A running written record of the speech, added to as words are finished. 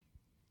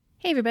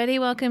Hey everybody,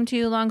 welcome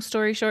to Long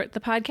Story Short, the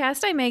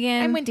podcast. I'm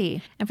Megan. I'm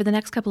Wendy. And for the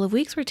next couple of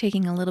weeks, we're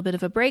taking a little bit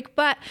of a break,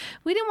 but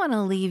we didn't want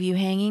to leave you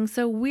hanging,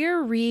 so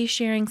we're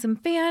re-sharing some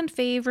fan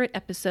favorite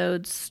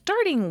episodes,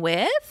 starting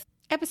with...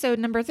 Episode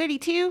number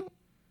 32,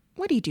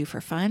 What Do You Do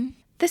for Fun?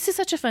 This is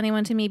such a funny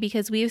one to me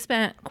because we've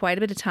spent quite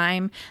a bit of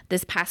time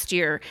this past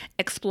year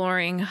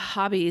exploring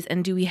hobbies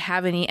and do we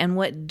have any and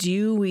what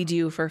do we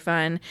do for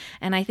fun.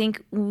 And I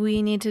think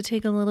we need to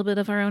take a little bit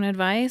of our own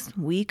advice.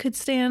 We could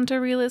stand to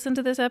re-listen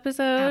to this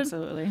episode.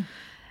 Absolutely.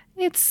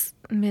 It's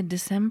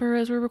mid-December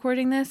as we're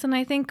recording this, and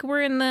I think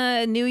we're in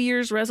the New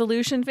Year's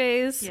resolution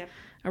phase. Yep.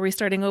 Are we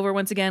starting over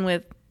once again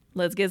with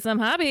let's get some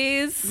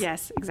hobbies?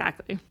 Yes,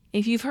 exactly.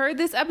 If you've heard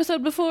this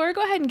episode before,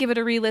 go ahead and give it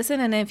a re-listen.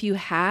 And if you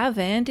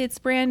haven't, it's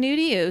brand new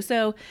to you.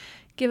 So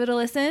give it a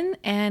listen,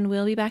 and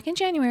we'll be back in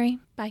January.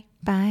 Bye.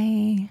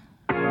 Bye.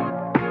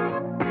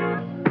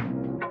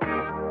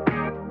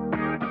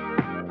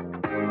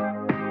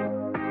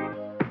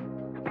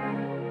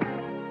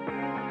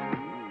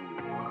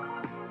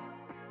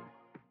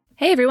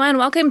 Hey, everyone.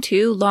 Welcome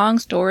to Long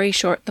Story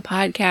Short, the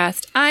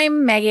podcast.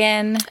 I'm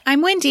Megan.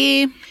 I'm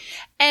Wendy.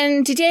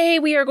 And today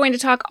we are going to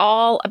talk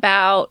all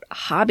about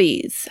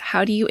hobbies.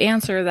 How do you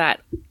answer that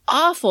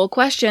awful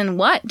question,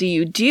 what do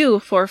you do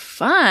for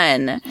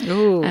fun?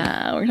 Ooh. We're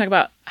going to talk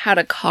about how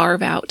to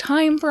carve out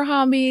time for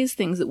hobbies,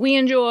 things that we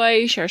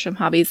enjoy, share some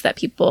hobbies that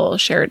people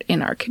shared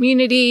in our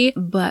community.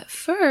 But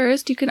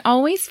first, you can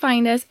always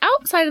find us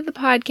outside of the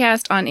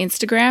podcast on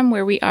Instagram,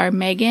 where we are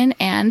Megan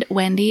and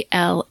Wendy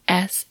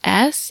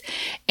LSS.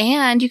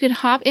 And you can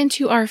hop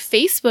into our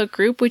Facebook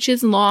group, which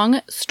is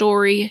Long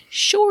Story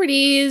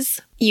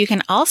Shorties. You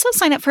can also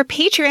sign up for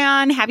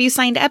Patreon. Have you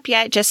signed up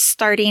yet? Just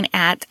starting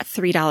at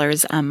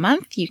 $3 a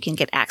month, you can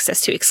get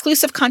access to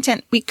exclusive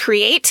content we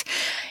create.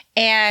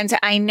 And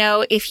I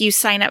know if you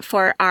sign up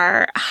for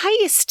our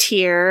highest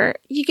tier,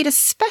 you get a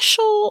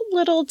special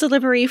little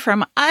delivery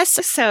from us.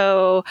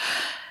 So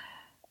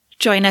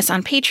join us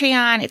on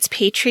Patreon. It's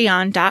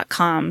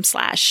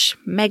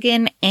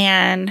patreon.com/Megan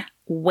and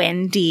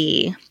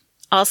Wendy.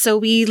 Also,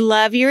 we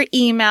love your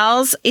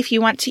emails. If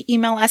you want to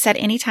email us at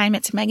any time,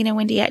 it's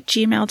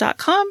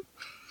meganandwendy@gmail.com.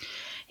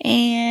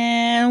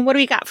 And what do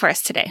we got for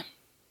us today?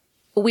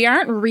 We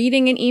aren't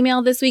reading an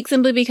email this week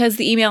simply because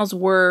the emails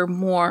were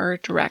more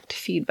direct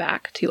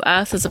feedback to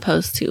us as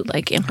opposed to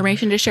like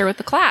information to share with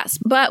the class.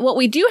 But what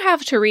we do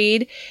have to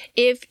read,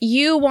 if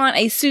you want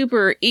a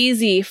super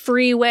easy,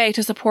 free way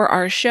to support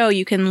our show,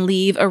 you can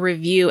leave a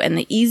review. And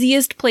the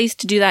easiest place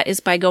to do that is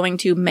by going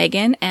to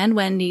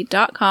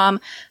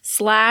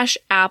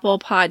meganandwendy.com/Apple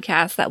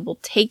Podcast. That will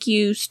take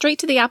you straight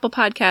to the Apple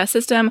Podcast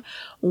system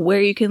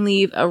where you can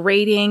leave a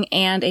rating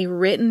and a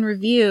written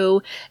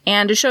review.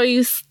 And to show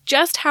you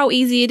just how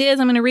easy it is,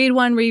 I'm going to read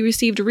one we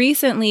received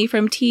recently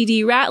from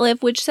TD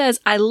Ratliff, which says,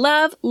 I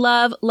love,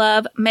 love,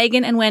 love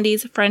Megan and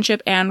Wendy's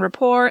friendship and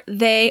rapport.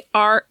 They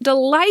are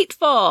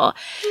delightful.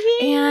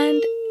 Yay.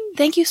 And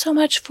thank you so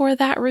much for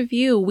that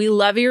review. We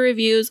love your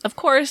reviews. Of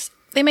course,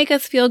 they make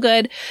us feel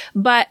good,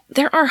 but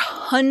there are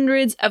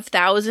hundreds of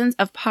thousands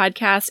of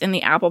podcasts in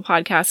the Apple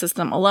Podcast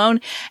system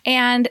alone,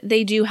 and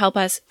they do help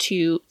us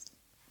to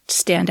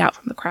stand out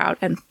from the crowd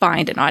and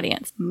find an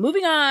audience.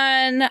 Moving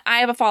on, I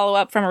have a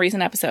follow-up from a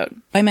recent episode.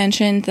 I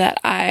mentioned that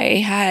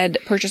I had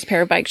purchased a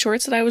pair of bike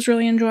shorts that I was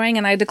really enjoying,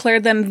 and I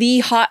declared them the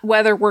hot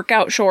weather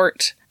workout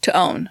short to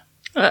own.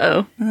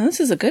 Uh-oh. And this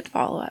is a good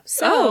follow-up.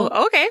 So,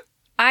 okay.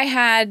 I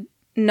had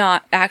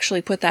not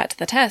actually put that to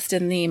the test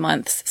in the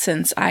months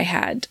since I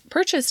had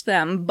purchased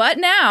them, but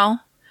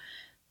now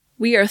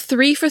we are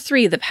 3 for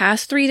 3. The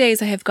past 3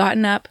 days I have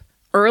gotten up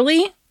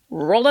early,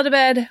 rolled out of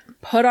bed,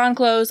 put on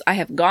clothes. I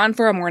have gone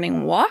for a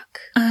morning walk.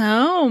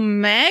 Oh,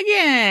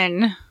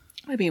 Megan.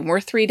 I mean,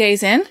 we're 3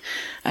 days in.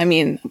 I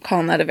mean, I'm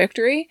calling that a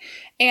victory.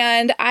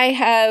 And I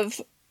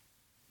have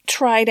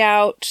tried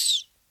out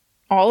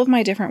all of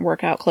my different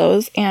workout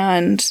clothes,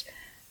 and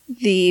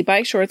the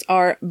bike shorts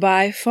are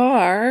by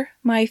far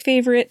my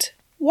favorite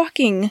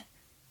walking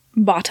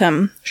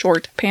bottom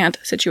short pant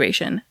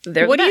situation.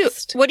 They're the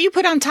best. What do you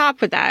put on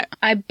top with that?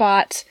 I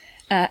bought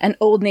an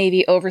Old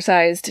Navy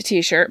oversized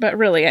t-shirt, but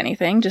really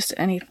anything, just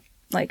any,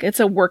 like, it's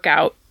a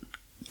workout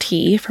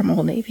tee from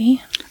Old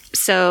Navy.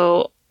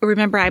 So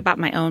remember I bought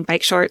my own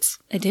bike shorts?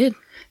 I did.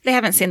 They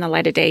haven't seen the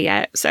light of day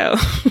yet, so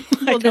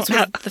Well, this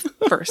was the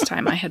first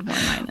time I had worn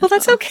mine. Well,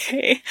 that's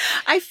okay.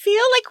 I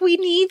feel like we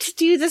need to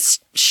do this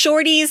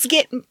shorties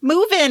get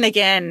moving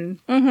again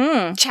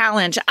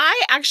challenge.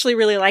 I actually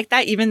really like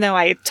that, even though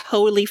I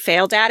totally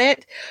failed at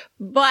it.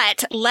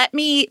 But let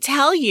me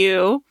tell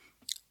you,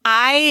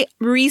 I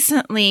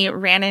recently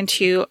ran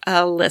into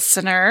a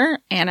listener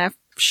and a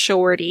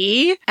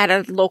shorty at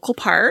a local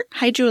park.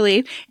 Hi,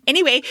 Julie.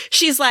 Anyway,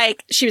 she was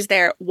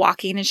there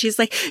walking and she's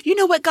like, you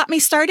know what got me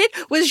started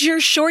was your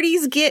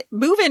shorties get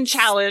moving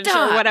challenge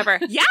or whatever.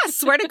 Yeah,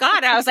 swear to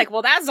God. I was like,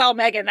 well, that's all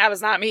Megan. That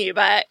was not me,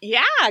 but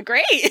yeah,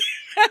 great.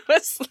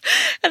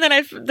 And then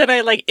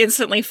I like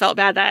instantly felt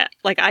bad that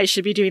like I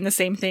should be doing the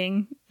same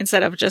thing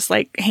instead of just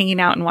like hanging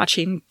out and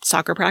watching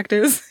soccer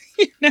practice,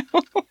 you know?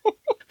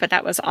 But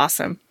that was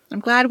awesome.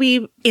 I'm glad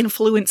we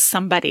influenced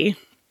somebody.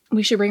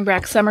 We should bring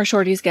back Summer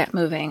Shorties Get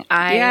Moving.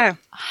 I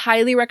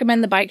highly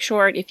recommend the bike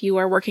short if you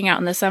are working out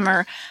in the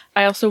summer.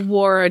 I also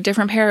wore a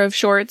different pair of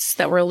shorts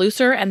that were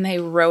looser, and they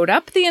rode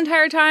up the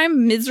entire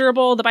time.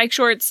 Miserable. The bike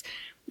shorts,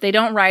 they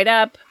don't ride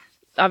up.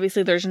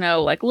 Obviously, there's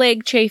no like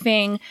leg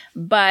chafing,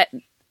 but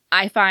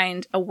I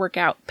find a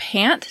workout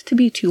pant to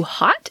be too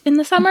hot in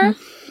the summer.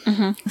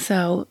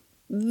 So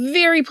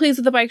very pleased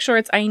with the bike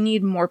shorts. I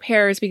need more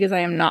pairs because I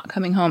am not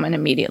coming home and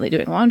immediately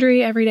doing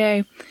laundry every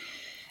day.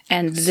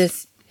 And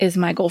this is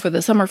my goal for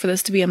the summer, for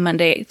this to be a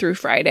Monday through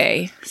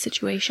Friday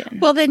situation.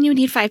 Well, then you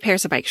need 5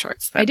 pairs of bike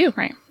shorts. I do.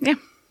 Right. Yeah.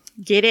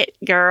 Get it,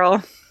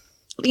 girl.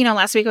 You know,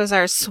 last week was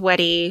our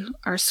sweaty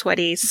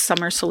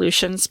summer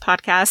solutions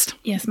podcast.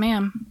 Yes,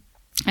 ma'am.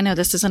 I know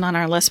this isn't on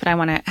our list, but I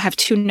want to have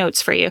 2 notes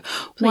for you.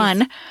 Please.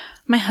 One,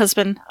 my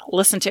husband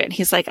listened to it and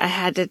he's like, I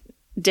had to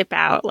dip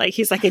out. Like,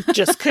 he's like, I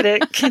just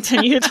couldn't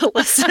continue to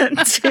listen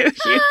to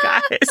you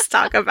guys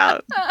talk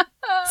about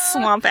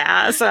swamp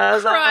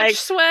asses. Crotch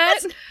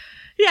sweat.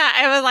 Yeah,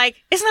 I was like,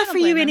 it's not for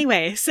you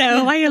anyway.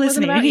 So why are you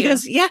listening? And he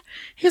goes, yeah.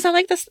 He goes, I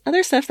like this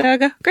other stuff. Though. I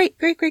go, great.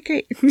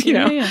 You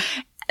know. Yeah.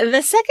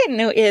 The second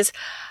note is,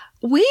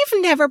 we've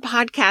never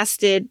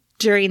podcasted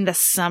during the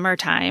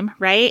summertime,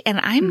 right? And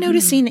I'm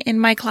noticing in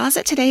my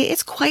closet today,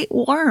 it's quite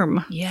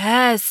warm.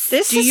 Yes.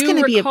 This is going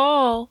to be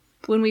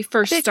when we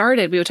first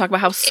started, we would talk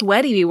about how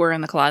sweaty we were in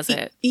the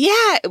closet.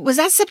 Yeah. Was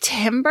that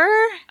September?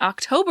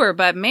 October.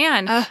 But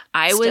man,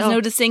 I was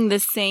noticing the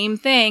same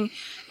thing.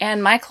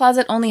 And my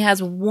closet only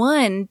has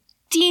one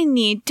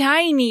teeny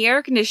tiny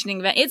air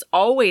conditioning vent. It's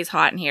always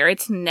hot in here.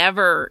 It's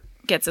never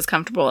gets as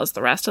comfortable as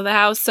the rest of the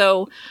house.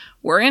 So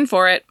we're in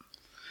for it.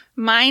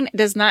 Mine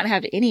does not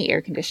have any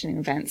air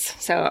conditioning vents.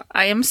 So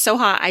I am so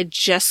hot. I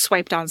just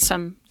swiped on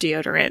some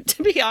deodorant,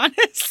 to be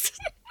honest.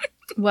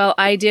 Well,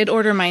 I did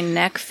order my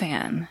neck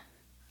fan.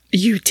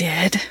 You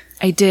did?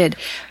 I did.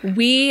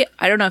 I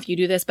don't know if you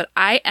do this, but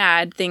I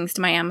add things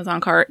to my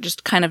Amazon cart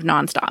just kind of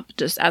nonstop.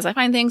 Just as I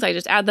find things, I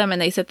just add them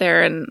and they sit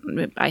there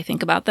and I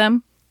think about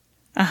them.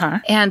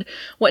 And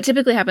what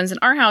typically happens in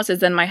our house is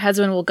then my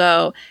husband will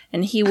go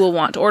and he will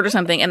want to order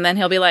something and then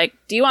he'll be like,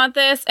 do you want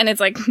this? And it's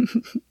like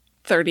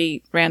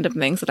 30 random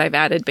things that I've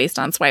added based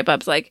on swipe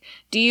ups. Like,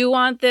 do you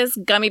want this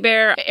gummy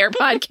bear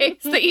AirPod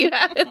case that you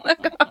have in the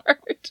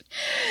cart?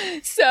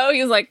 So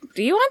he was like,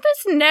 do you want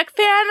this neck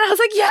fan? And I was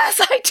like,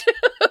 yes, I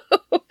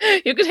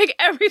do. You can take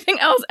everything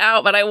else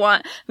out, but I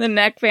want the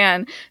neck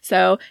fan.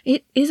 So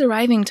it is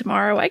arriving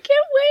tomorrow. I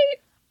can't wait.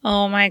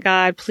 Oh my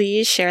God.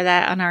 Please share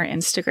that on our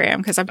Instagram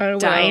because I'm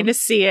dying to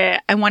see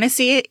it. I want to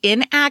see it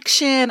in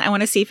action. I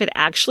want to see if it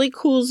actually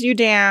cools you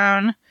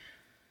down,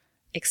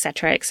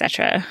 etc.,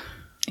 etc.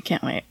 I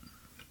can't wait.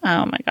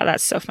 Oh my God,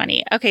 that's so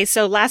funny. Okay,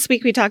 so last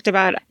week we talked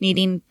about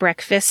needing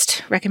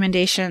breakfast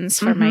recommendations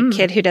for my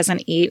kid who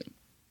doesn't eat.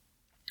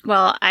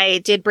 Well, I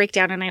did break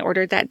down and I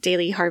ordered that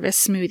Daily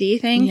Harvest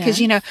smoothie thing because,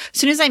 you know, as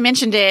soon as I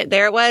mentioned it,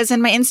 there it was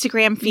in my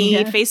Instagram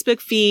feed,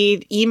 Facebook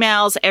feed,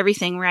 emails,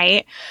 everything,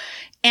 right?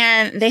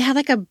 And they had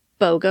like a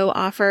BOGO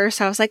offer.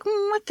 So I was like,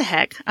 what the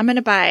heck? I'm going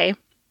to buy,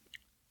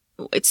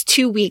 it's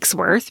 2 weeks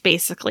worth,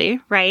 basically,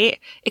 right?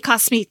 It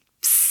cost me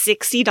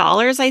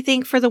 $60, I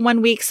think, for the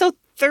 1 week. So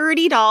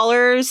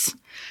 $30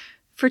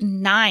 for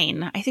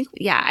 9. I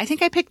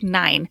think I picked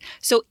 9.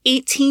 So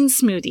 18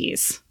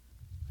 smoothies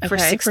for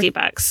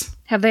 $60.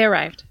 Have they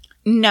arrived?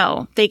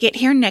 No, they get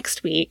here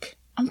next week.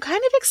 I'm kind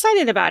of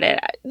excited about it.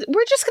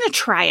 We're just going to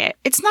try it.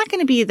 It's not going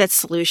to be the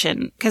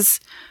solution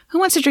because who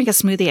wants to drink a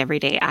smoothie every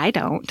day? I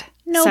don't.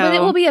 No, but it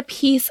will be a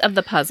piece of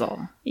the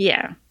puzzle.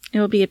 Yeah, it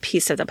will be a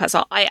piece of the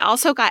puzzle. I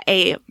also got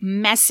a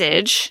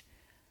message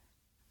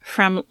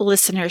from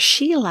listener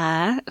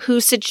Sheila,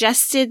 who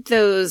suggested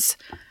those.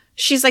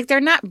 She's like, they're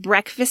not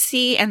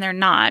breakfasty and they're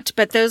not,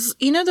 but those,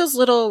 you know, those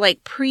little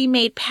like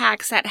pre-made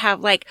packs that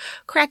have like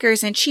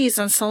crackers and cheese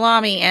and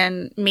salami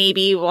and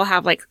maybe we'll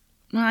have like,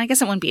 well, I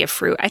guess it wouldn't be a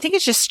fruit. I think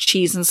it's just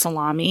cheese and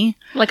salami.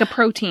 Like a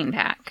protein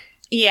pack.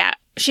 Yeah.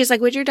 She's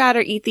like, would your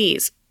daughter eat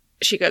these?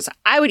 She goes,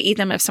 I would eat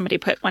them if somebody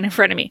put one in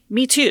front of me.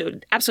 Me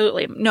too.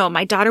 Absolutely. No,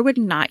 my daughter would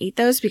not eat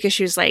those because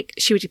she was like,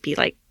 she would be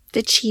like,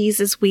 the cheese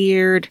is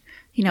weird.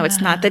 You know,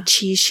 it's not the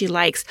cheese she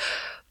likes.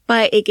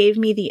 But it gave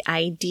me the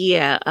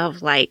idea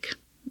of like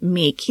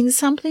making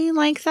something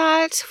like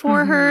that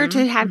for her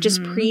to have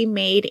just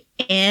pre-made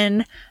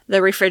in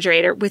the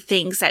refrigerator with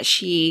things that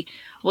she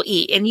will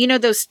eat. And you know,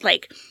 those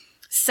like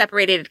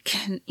separated,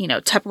 you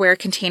know, Tupperware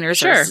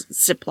containers or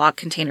Ziploc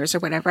containers or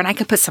whatever. And I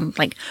could put some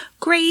like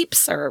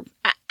grapes or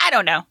I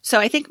don't know. So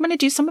I think I'm going to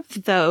do some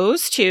of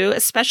those too,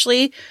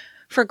 especially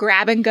for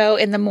grab and go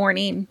in the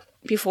morning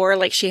before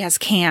like she has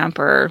camp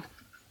or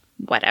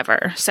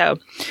whatever. So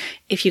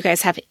if you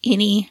guys have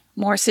any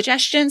more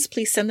suggestions,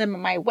 please send them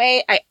my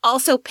way. I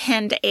also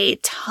pinned a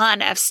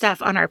ton of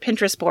stuff on our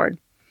Pinterest board.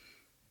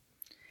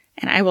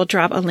 And I will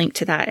drop a link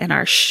to that in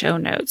our show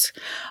notes.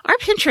 Our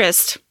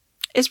Pinterest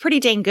is pretty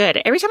dang good.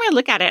 Every time I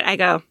look at it, I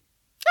go,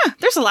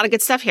 there's a lot of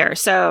good stuff here.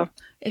 So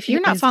if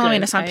you're not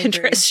following us on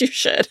Pinterest, you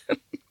should.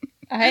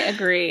 I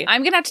agree.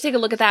 I'm going to have to take a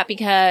look at that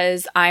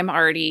because I'm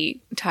already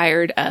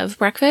tired of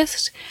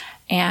breakfast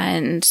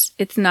and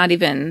it's not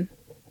even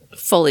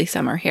fully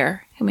summer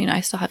here. I mean,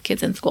 I still have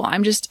kids in school.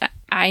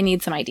 I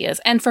need some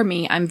ideas. And for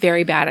me, I'm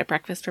very bad at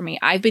breakfast for me.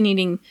 I've been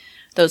eating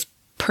those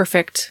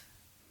perfect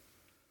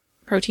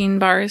protein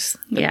bars.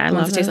 Yeah, I the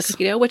ones love that taste like those.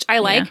 cookie dough, which I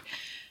like.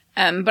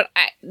 But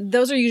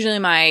those are usually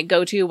my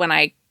go-to when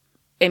I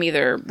am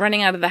either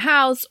running out of the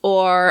house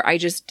or I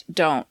just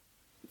don't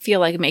feel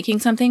like making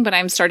something, but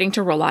I'm starting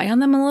to rely on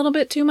them a little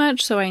bit too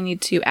much. So I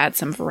need to add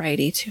some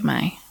variety to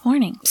my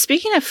morning.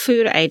 Speaking of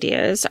food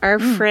ideas, our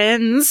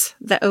friends,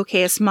 the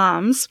OKS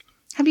Moms,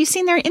 have you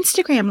seen their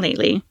Instagram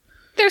lately?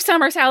 Their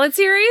summer salad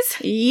series?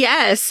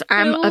 Yes,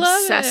 I'm love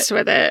obsessed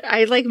with it.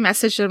 I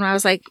messaged them. I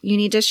was like, you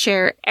need to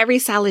share every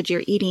salad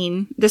you're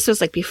eating. This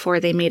was before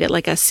they made it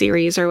a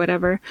series or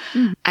whatever.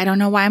 I don't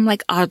know why I'm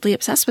oddly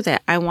obsessed with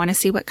it. I want to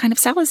see what kind of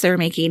salads they're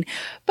making.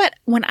 But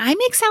when I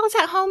make salads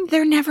at home,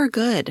 they're never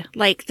good.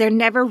 They're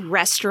never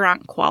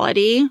restaurant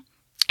quality.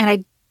 And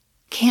I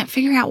can't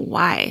figure out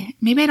why.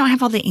 Maybe I don't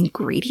have all the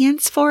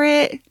ingredients for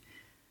it.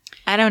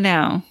 I don't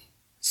know.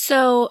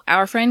 So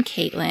our friend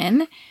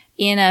Caitlin,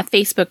 in a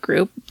Facebook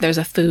group, there's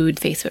a food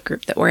Facebook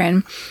group that we're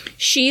in.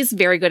 She's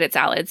very good at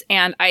salads.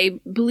 And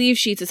I believe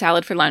she eats a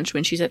salad for lunch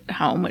when she's at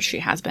home, which she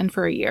has been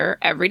for a year,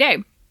 every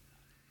day.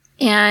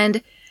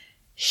 And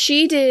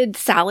she did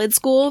salad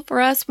school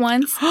for us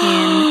once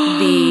in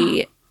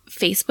the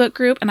Facebook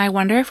group. And I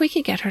wonder if we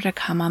could get her to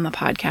come on the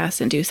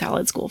podcast and do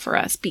salad school for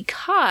us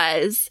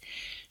because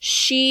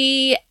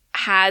she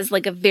has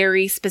a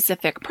very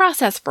specific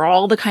process for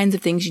all the kinds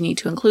of things you need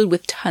to include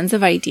with tons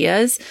of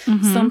ideas.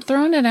 So I'm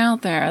throwing it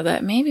out there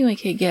that maybe we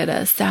could get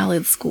a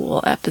salad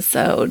school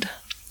episode.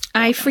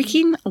 I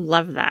freaking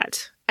love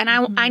that. And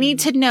I need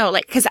to know,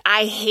 because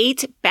I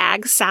hate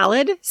bag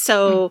salad.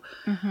 So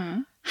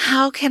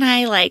how can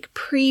I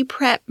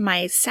pre-prep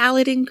my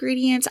salad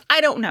ingredients?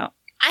 I don't know.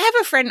 I have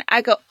a friend,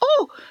 I go,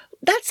 oh,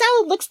 that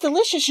salad looks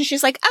delicious. And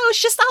she's like, oh,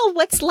 it's just all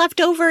what's left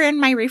over in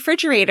my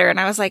refrigerator. And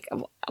I was like,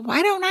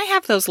 why don't I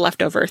have those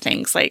leftover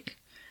things?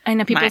 I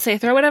know people say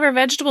throw whatever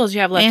vegetables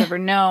you have left over.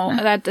 No,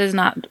 that does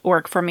not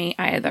work for me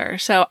either.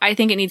 So I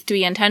think it needs to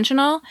be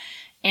intentional.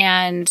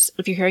 And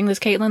if you're hearing this,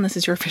 Caitlin, this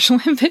is your official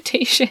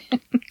invitation.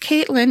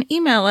 Caitlin,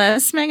 email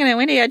us,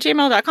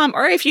 meganandwendy@gmail.com.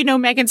 Or if you know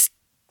Megan's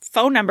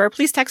phone number,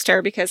 please text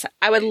her because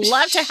I would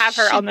love to have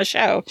her on the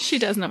show. She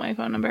does know my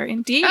phone number.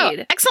 Indeed. Oh,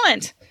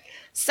 excellent.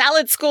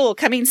 Salad school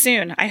coming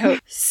soon, I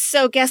hope.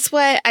 So guess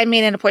what? I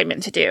made an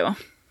appointment to do.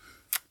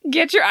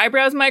 Get your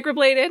eyebrows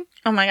microbladed.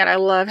 Oh my God, I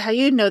love how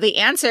you know the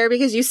answer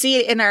because you see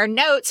it in our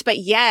notes. But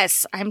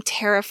yes, I'm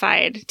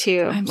terrified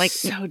too. I'm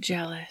so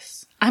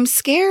jealous. I'm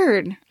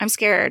scared.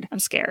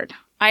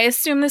 I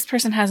assume this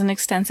person has an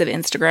extensive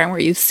Instagram where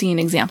you've seen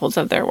examples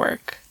of their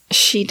work.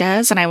 She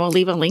does, and I will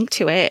leave a link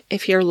to it.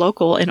 If you're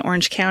local in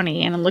Orange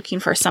County and I'm looking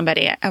for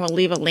somebody, I will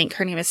leave a link.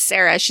 Her name is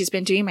Sarah. She's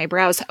been doing my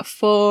brows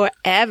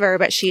forever,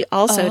 but she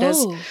also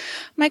does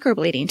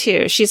microblading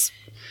too. She's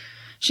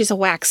a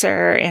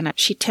waxer and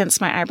she tints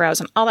my eyebrows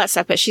and all that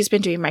stuff, but she's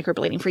been doing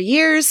microblading for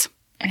years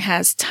and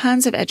has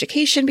tons of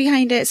education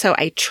behind it. So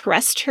I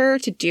trust her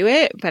to do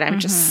it, but I'm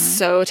just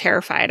so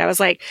terrified. I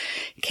was like,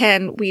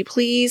 can we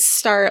please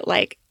start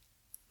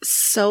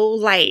so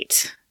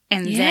light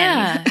and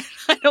then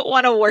I don't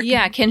want to work.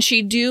 Yeah. Can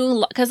she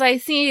do, because I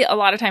see a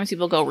lot of times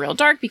people go real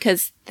dark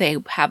because they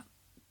have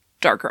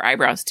darker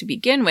eyebrows to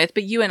begin with,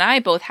 but you and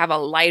I both have a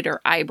lighter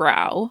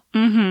eyebrow.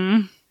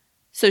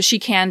 So she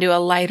can do a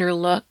lighter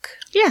look.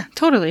 Yeah,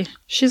 totally.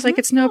 She's like,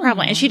 it's no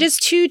problem. And she does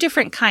two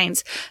different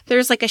kinds.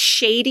 There's a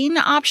shading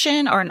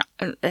option or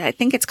I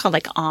think it's called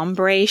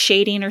ombre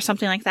shading or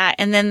something like that.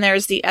 And then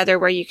there's the other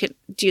where you could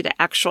do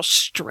the actual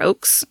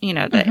strokes,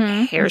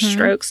 the hair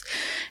strokes.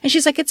 And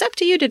she's like, it's up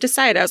to you to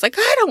decide. I was like,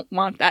 I don't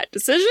want that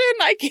decision.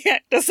 I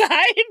can't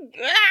decide.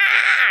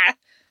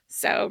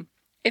 So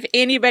if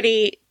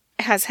anybody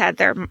has had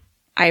their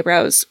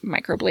eyebrows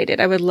microbladed,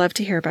 I would love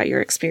to hear about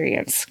your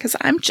experience because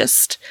I'm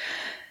just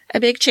a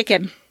big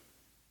chicken.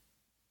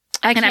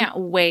 I can't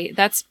wait.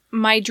 That's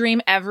my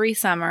dream every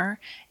summer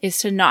is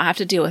to not have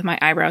to deal with my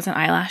eyebrows and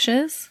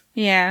eyelashes.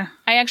 Yeah.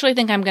 I actually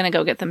think I'm going to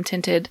go get them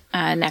tinted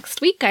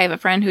next week. I have a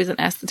friend who's an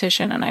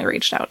esthetician and I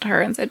reached out to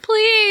her and said,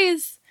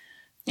 please.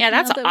 Yeah,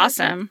 that's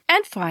awesome.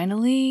 And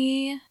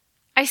finally,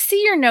 I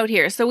see your note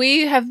here. So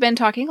we have been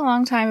talking a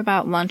long time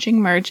about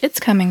launching merch. It's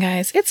coming,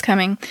 guys. It's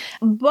coming.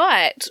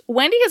 But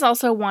Wendy has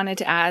also wanted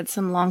to add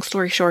some long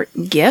story short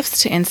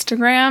gifts to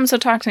Instagram. So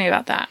talk to me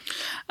about that.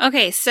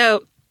 Okay,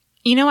 so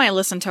I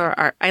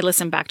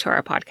listen back to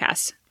our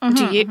podcast.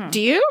 Do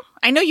you?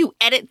 I know you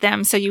edit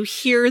them so you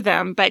hear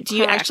them, but do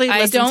you actually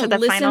listen to the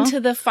final? I don't listen to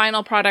the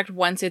final product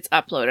once it's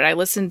uploaded. I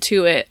listen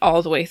to it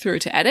all the way through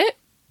to edit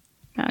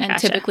and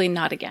typically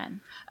not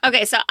again.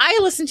 Okay, so I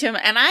listen to them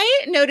and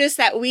I noticed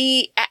that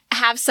we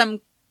have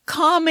some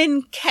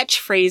common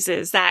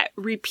catchphrases that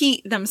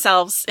repeat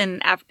themselves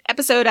in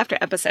episode after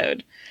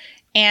episode.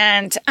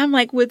 And I'm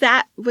like, would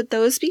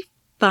those be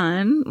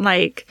fun,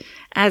 like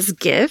as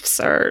gifts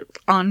or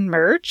on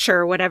merch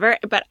or whatever.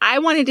 But I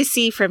wanted to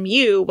see from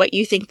you what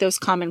you think those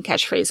common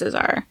catchphrases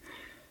are.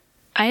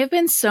 I have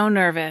been so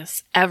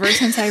nervous ever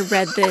since I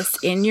read this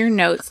in your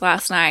notes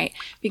last night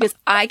because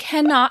I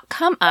cannot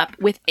come up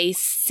with a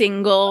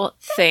single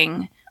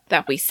thing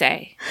that we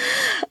say.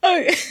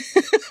 Okay.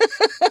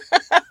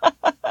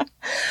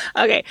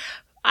 Okay.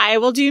 I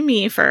will do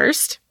me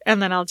first,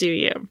 and then I'll do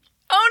you.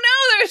 Oh,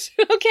 no, there's...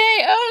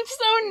 Okay, oh, I'm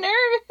so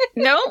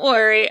nervous. Don't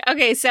worry.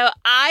 Okay, so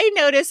I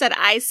notice that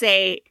I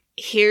say,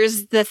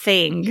 here's the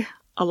thing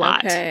a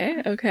lot.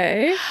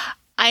 Okay.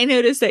 I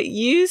notice that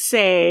you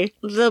say,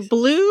 the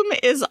bloom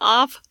is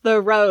off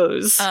the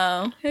rose.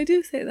 Oh, I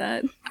do say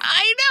that.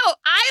 I know.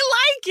 I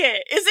like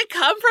it. Is it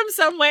come from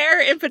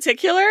somewhere in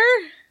particular?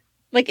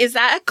 Like, is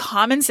that a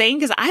common saying?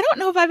 Because I don't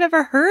know if I've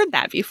ever heard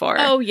that before.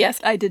 Oh, yes,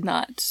 I did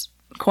not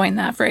coin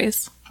that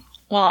phrase.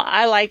 Well,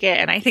 I like it.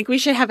 And I think we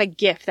should have a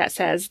gift that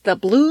says, the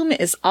bloom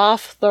is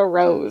off the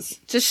rose.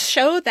 To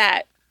show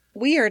that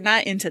we are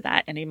not into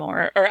that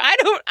anymore. Or I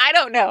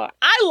don't know.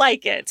 I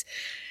like it.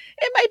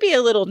 It might be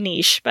a little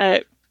niche,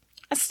 but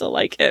I still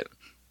like it.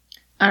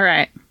 All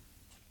right.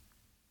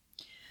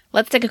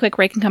 Let's take a quick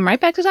break and come right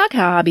back to talk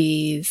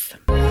hobbies.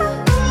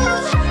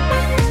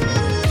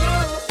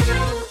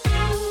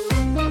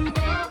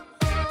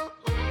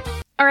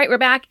 All right, we're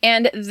back.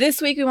 And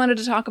this week we wanted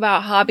to talk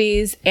about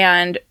hobbies.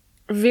 And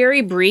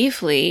very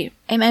briefly,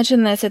 I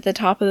mentioned this at the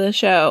top of the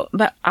show,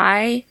 but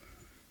I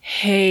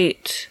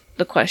hate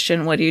the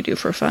question, what do you do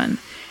for fun?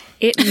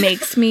 It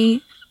makes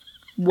me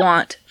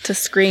want to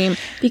scream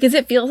because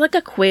it feels like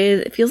a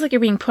quiz. It feels like you're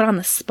being put on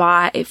the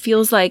spot. It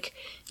feels like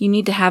you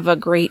need to have a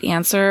great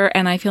answer.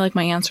 And I feel like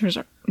my answers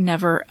are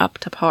never up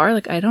to par.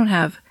 Like I don't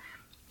have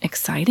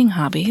exciting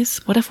hobbies.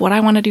 What if what I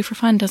want to do for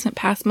fun doesn't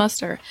pass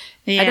muster?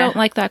 Yeah. I don't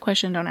like that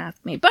question. Don't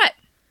ask me. But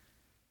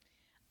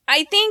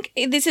I think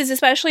this is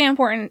especially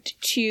important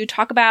to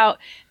talk about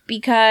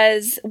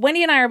because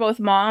Wendy and I are both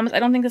moms. I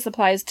don't think this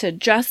applies to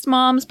just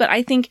moms, but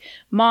I think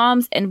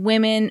moms and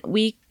women,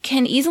 we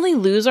can easily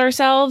lose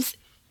ourselves.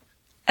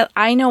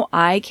 I know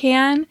I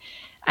can.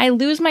 I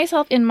lose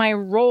myself in my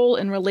role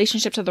in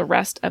relationship to the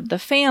rest of the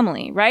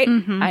family, right?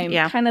 Mm-hmm,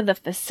 I'm kind of the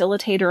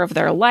facilitator of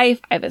their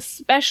life. I've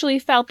especially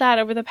felt that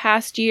over the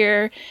past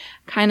year.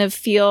 Kind of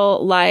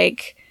feel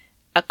like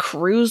a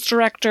cruise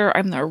director.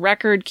 I'm the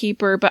record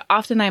keeper, but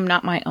often I'm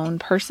not my own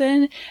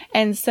person.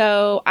 And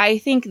so I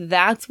think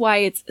that's why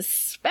it's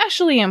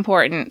especially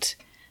important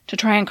to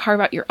try and carve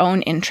out your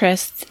own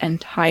interests and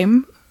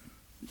time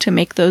to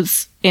make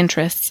those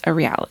interests a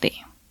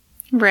reality.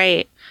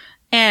 Right.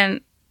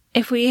 And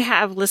if we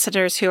have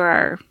listeners who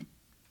are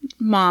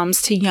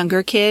moms to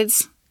younger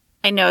kids,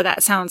 I know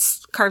that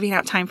sounds, carving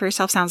out time for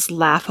yourself sounds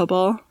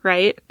laughable,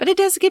 right? But it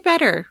does get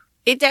better.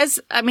 It does.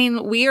 I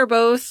mean, we are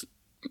both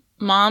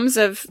moms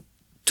of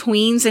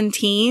tweens and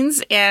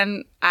teens,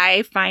 and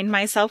I find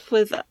myself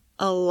with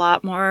a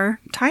lot more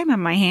time on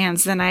my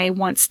hands than I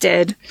once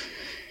did.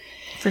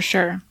 For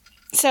sure.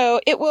 So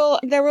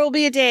there will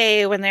be a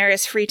day when there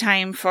is free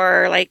time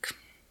for like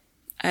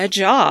a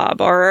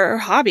job or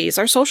hobbies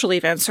or social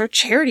events or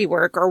charity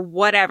work or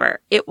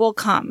whatever. It will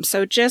come.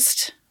 So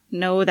just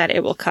know that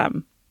it will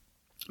come.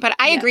 But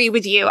I agree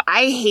with you.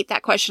 I hate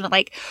that question of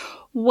like,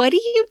 what do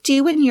you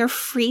do in your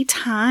free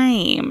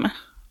time?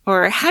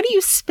 Or how do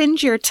you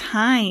spend your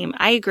time?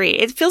 I agree.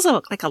 It feels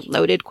like a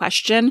loaded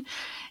question.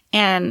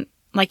 And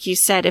like you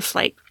said, if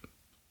like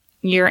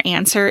your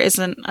answer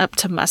isn't up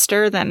to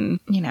muster,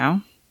 then,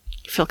 you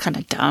feel kind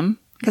of dumb.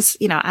 Because,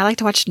 I like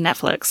to watch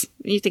Netflix.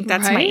 You think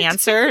that's my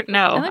answer?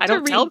 No, I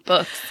don't tell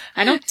books.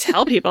 I don't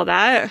tell people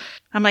that.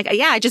 I'm like,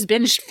 yeah, I just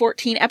binged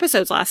 14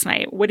 episodes last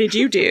night. What did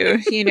you do?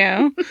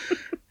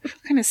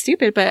 Kind of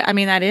stupid, but I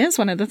mean, that is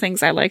one of the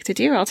things I like to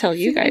do. I'll tell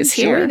you guys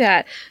here.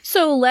 That.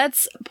 So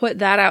let's put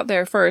that out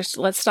there first.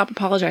 Let's stop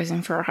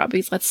apologizing for our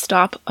hobbies. Let's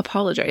stop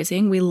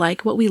apologizing. We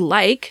like what we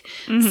like.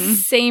 Mm-hmm.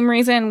 Same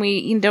reason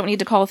we don't need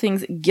to call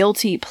things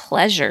guilty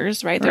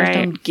pleasures, right? There's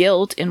no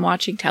guilt in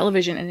watching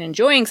television and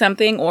enjoying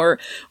something or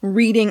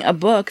reading a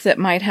book that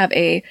might have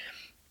a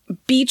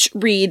beach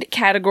read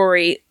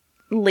category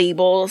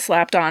label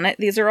slapped on it.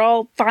 These are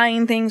all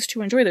fine things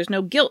to enjoy. There's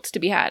no guilt to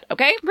be had,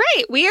 okay?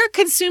 Right. We are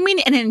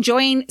consuming and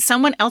enjoying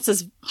someone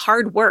else's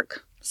hard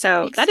work.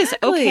 So That is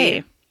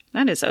okay.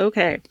 That is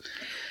okay.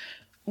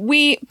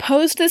 We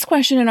posed this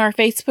question in our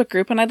Facebook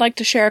group, and I'd like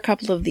to share a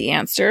couple of the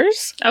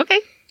answers. Okay.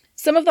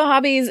 Some of the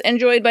hobbies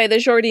enjoyed by the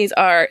shorties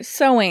are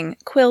sewing,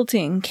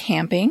 quilting,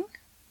 camping,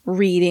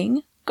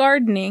 reading,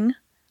 gardening,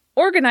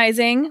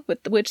 organizing,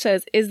 which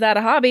says, is that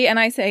a hobby? And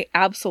I say,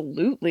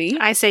 absolutely.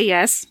 I say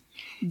yes.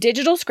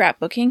 Digital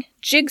scrapbooking,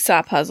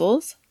 jigsaw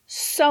puzzles,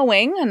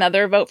 sewing,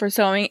 another vote for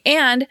sewing,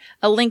 and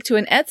a link to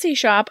an Etsy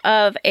shop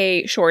of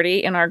a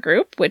shorty in our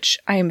group, which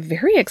I am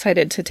very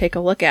excited to take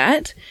a look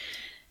at.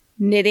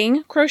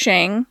 Knitting,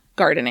 crocheting,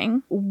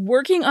 gardening,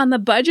 working on the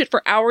budget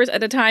for hours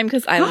at a time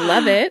because I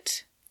love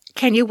it.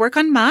 Can you work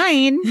on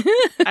mine?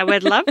 I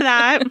would love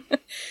that.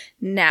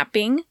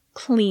 Napping,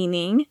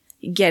 cleaning,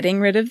 getting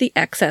rid of the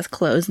excess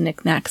clothes,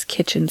 knickknacks,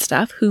 kitchen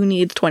stuff. Who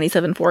needs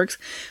 27 forks?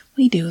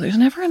 We do. There's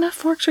never enough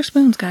forks or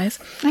spoons, guys.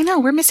 I know.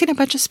 We're missing a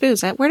bunch of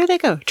spoons. Where do they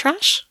go?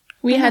 Trash?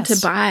 We had to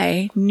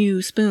buy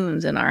new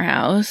spoons in our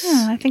house.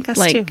 Yeah, I think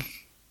us too.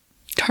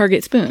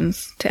 Target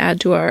spoons to add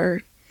to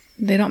our...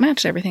 They don't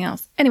match everything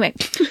else. Anyway,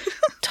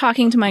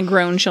 talking to my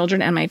grown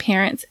children and my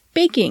parents,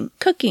 baking,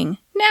 cooking,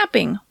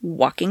 napping,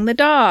 walking the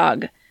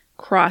dog,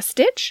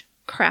 cross-stitch,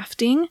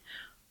 crafting,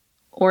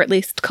 or at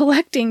least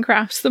collecting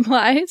craft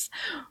supplies,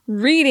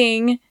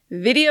 reading,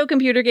 video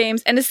computer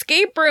games, and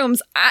escape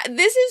rooms.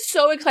 This is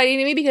so exciting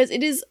to me because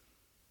it is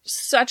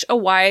such a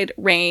wide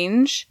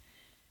range.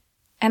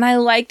 And I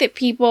like that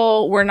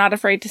people were not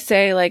afraid to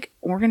say, like,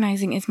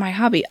 organizing is my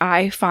hobby.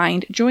 I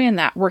find joy in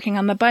that. Working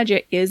on the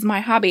budget is my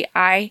hobby.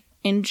 I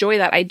enjoy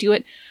that. I do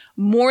it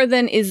more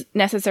than is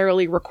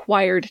necessarily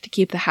required to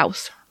keep the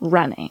house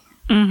running.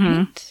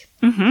 Right?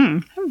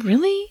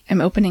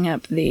 I'm opening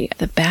up the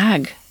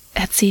bag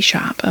Etsy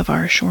shop of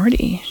our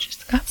shorty.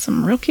 She's got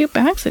some real cute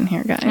bags in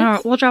here, guys.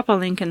 Oh, we'll drop a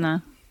link in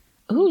the...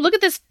 Ooh, look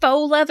at this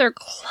faux leather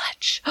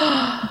clutch.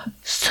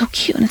 So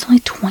cute. And it's only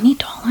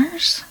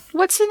 $20.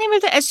 What's the name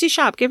of the Etsy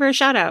shop? Give her a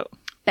shout out.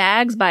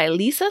 Bags by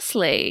Lisa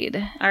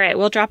Slade. All right,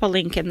 we'll drop a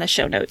link in the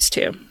show notes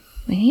too.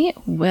 We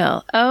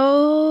will.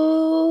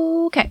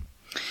 Okay.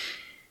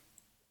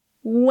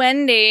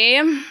 Wendy.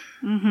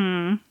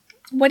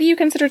 What do you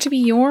consider to be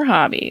your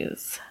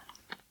hobbies?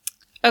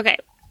 Okay.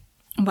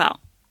 Well,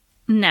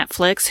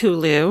 Netflix,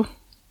 Hulu,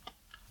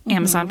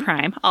 Amazon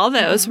Prime, all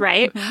those,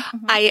 right?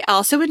 I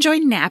also enjoy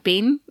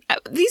napping.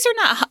 These are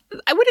not,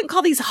 I wouldn't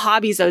call these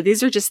hobbies though.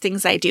 These are just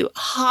things I do.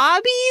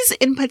 Hobbies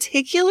in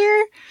particular,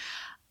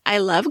 I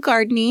love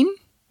gardening.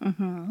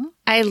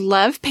 I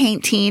love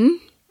painting.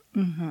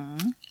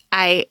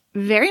 I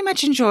very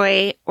much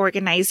enjoy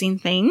organizing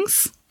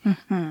things.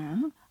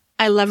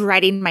 I love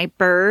riding my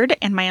bird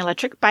and my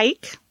electric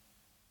bike.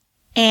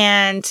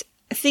 And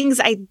things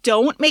I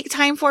don't make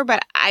time for,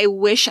 but I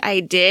wish I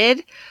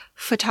did,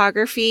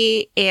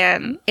 photography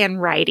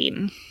and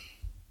writing.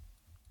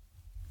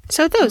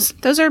 So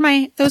those are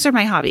my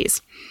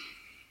hobbies.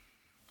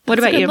 What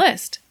about you?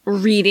 List.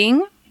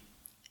 Reading,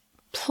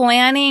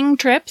 planning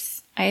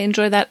trips. I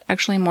enjoy that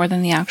actually more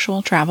than the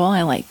actual travel.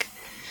 I like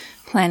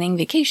planning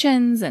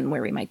vacations and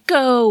where we might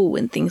go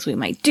and things we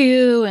might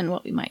do and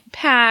what we might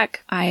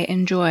pack. I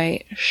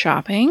enjoy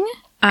shopping.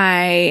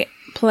 I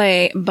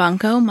play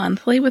Bunko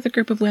monthly with a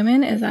group of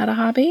women. Is that a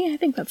hobby? I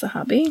think that's a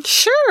hobby.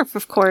 Sure,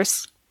 of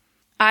course.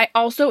 I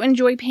also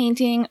enjoy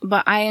painting,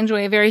 but I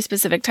enjoy a very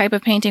specific type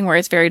of painting where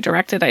it's very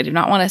directed. I do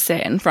not want to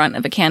sit in front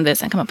of a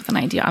canvas and come up with an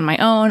idea on my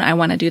own. I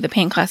want to do the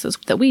paint classes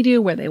that we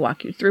do where they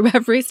walk you through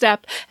every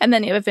step and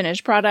then you have a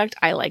finished product.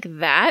 I like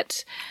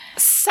that.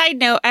 Side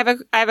note, I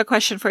have a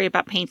question for you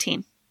about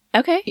painting.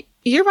 Okay.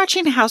 You're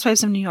watching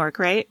Housewives of New York,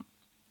 right?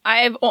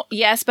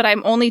 Yes, but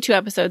I'm only 2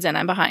 episodes in.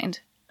 I'm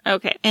behind.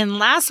 Okay. In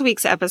last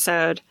week's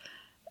episode,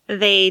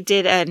 they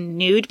did a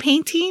nude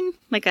painting,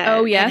 like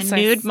a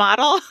nude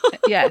model.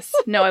 Yes.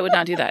 No, I would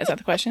not do that. Is that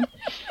the question?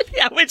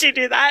 Yeah, would you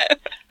do that?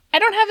 I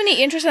don't have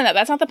any interest in that.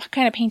 That's not the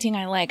kind of painting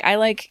I like. I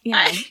like, you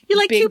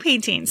like cute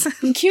paintings.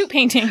 Cute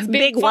paintings.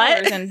 Big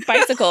flowers what? And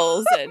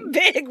bicycles. And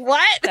big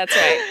what? That's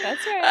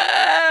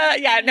right.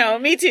 Yeah, no,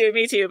 me too.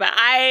 But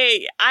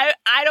I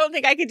don't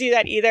think I could do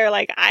that either.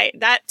 Like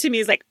that to me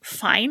is like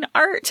fine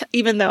art,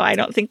 even though I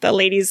don't think the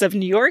ladies of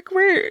New York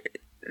were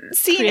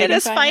seeing it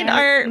as fine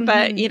art.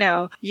 But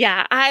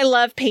yeah, I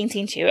love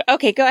painting too.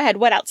 Okay, go ahead.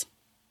 What else?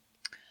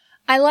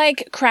 I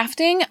like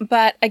crafting,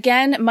 but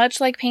again, much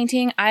like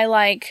painting, I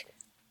like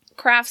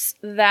crafts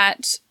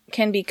that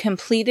can be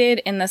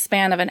completed in the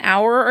span of an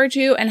hour or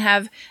two and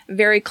have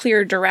very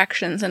clear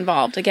directions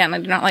involved. Again, I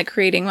do not like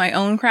creating my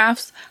own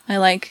crafts. I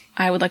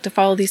would like to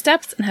follow these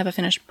steps and have a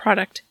finished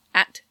product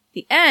at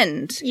the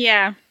end.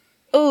 Yeah.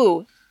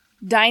 Ooh,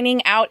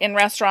 dining out in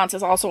restaurants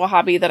is also a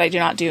hobby that I do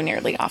not do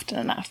nearly often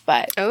enough,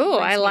 but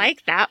I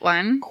like that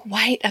one.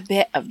 Quite a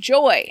bit of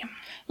joy.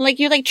 Like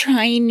you like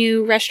trying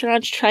new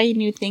restaurants, trying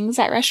new things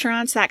at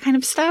restaurants, that kind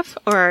of stuff?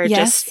 Or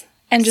just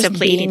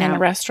being in a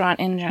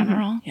restaurant in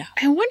general. Yeah.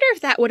 I wonder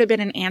if that would have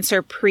been an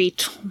answer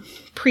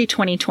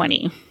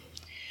pre-2020.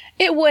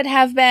 It would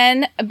have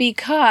been,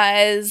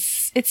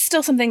 because it's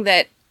still something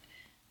that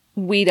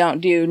we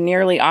don't do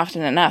nearly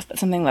often enough, but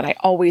something that I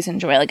always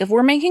enjoy. Like if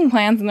we're making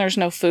plans and there's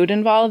no food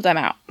involved, I'm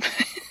out.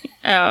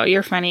 Oh,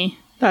 you're funny.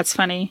 That's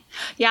funny.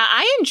 Yeah,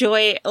 I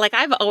enjoy, like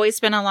I've always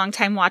been a long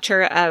time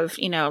watcher of,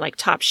 like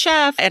Top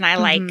Chef, and I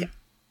like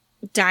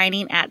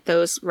dining at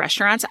those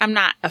restaurants. I'm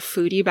not a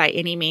foodie by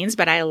any means,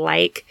 but I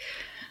like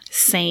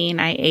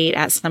saying I ate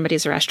at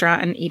somebody's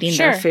restaurant and eating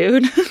their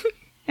food.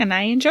 And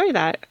I enjoy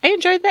that. I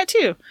enjoyed that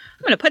too.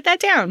 I'm going to put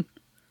that down.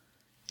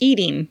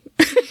 Eating.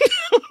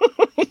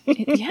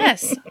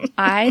 Yes,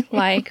 I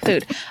like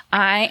food.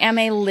 I am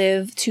a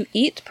live to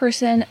eat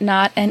person,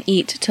 not an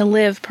eat to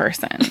live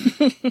person.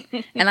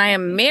 And I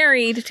am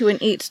married to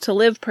an eat to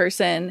live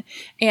person.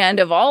 And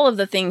of all of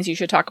the things you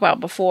should talk about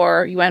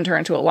before you enter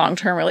into a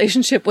long-term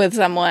relationship with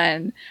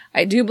someone,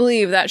 I do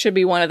believe that should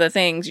be one of the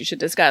things you should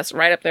discuss,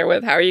 right up there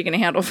with how are you going to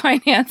handle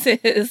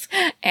finances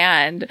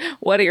and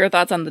what are your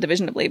thoughts on the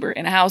division of labor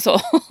in a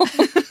household.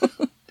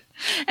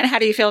 And how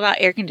do you feel about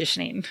air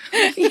conditioning?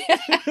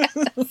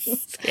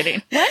 Yes.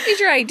 Kidding. What is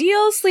your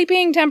ideal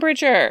sleeping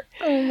temperature?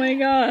 Oh my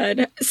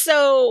God.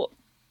 So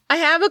I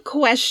have a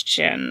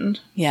question.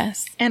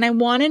 Yes. And I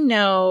want to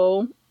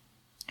know,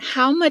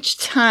 how much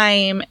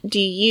time do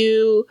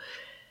you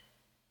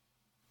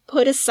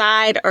put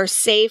aside or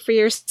save for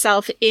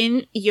yourself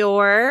in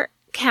your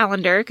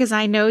calendar? Because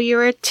I know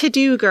you're a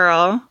to-do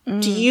girl.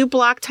 Do you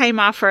block time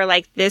off for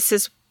like, this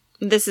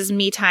is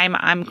me time.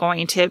 I'm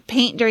going to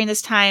paint during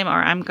this time,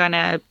 or I'm going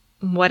to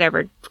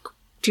whatever,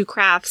 do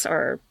crafts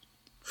or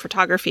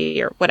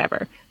photography or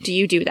whatever. Do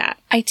you do that?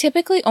 I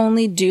typically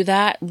only do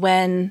that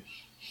when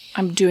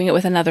I'm doing it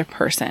with another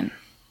person.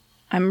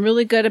 I'm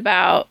really good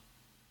about,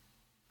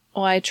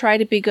 I try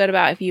to be good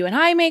about if you and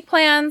I make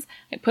plans,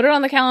 I put it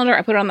on the calendar,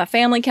 I put it on the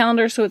family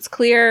calendar so it's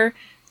clear,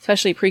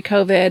 especially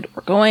pre-COVID,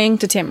 we're going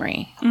to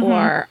Timmery.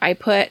 Or I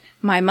put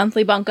my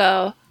monthly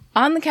bunko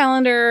on the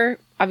calendar.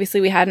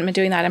 Obviously, we hadn't been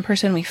doing that in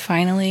person. We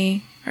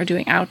finally are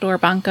doing outdoor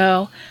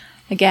bunko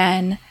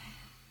again.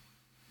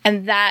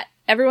 And that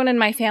everyone in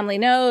my family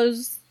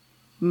knows.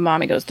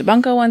 Mommy goes to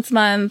bunko once a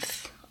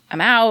month.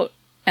 I'm out.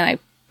 And I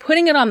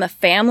putting it on the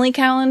family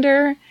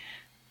calendar,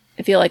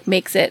 I feel like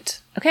makes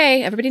it,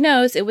 okay, everybody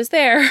knows it was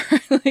there.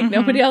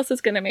 Nobody else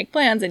is going to make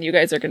plans and you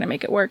guys are going to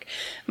make it work.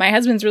 My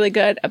husband's really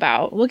good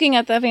about looking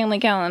at the family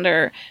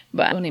calendar,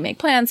 but when we make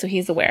plans, so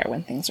he's aware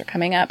when things are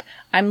coming up.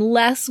 I'm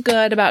less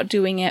good about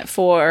doing it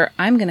for,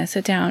 I'm going to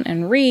sit down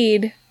and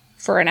read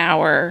for an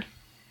hour,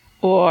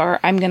 or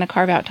I'm going to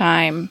carve out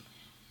time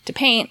to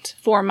paint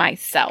for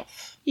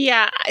myself.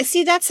 Yeah.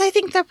 See, I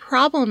think the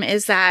problem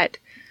is that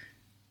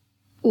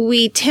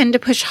we tend to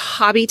push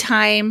hobby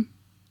time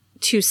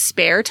to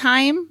spare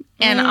time.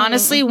 And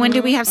honestly, when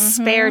do we have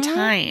spare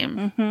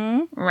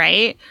time?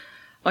 Right?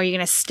 Are you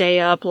going to stay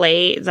up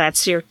late?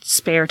 That's your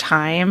spare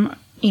time.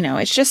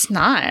 It's just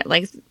not.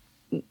 Like,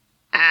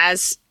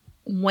 as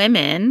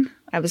women,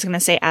 I was going to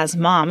say as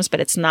moms, but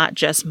it's not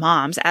just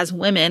moms. As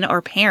women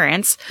or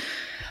parents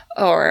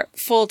or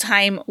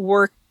full-time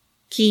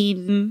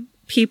working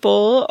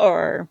people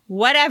or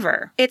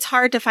whatever, it's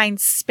hard to find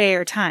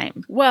spare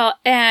time. Well,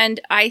 and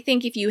I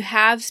think if you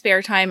have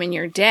spare time in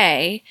your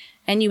day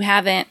and you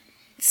haven't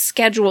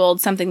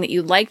scheduled something that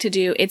you'd like to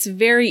do, it's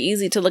very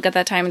easy to look at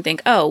that time and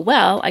think, oh,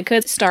 well, I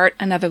could start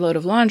another load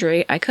of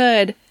laundry. I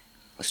could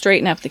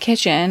straighten up the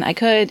kitchen. I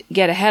could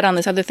get ahead on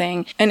this other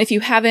thing. And if you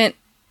haven't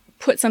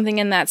put something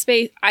in that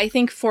space, I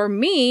think for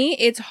me,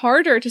 it's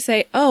harder to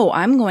say, oh,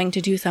 I'm going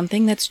to do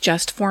something that's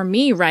just for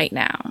me right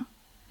now.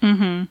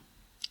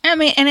 I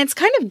mean, and it's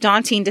kind of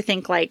daunting to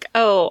think like,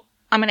 oh,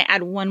 I'm going to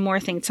add one more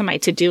thing to my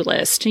to-do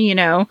list,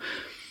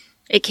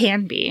 It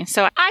can be.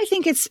 So I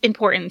think it's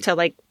important to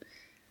like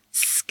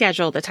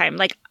schedule the time.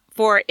 Like,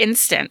 for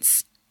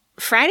instance,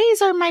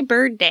 Fridays are my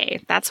bird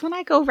day. That's when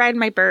I go ride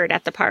my bird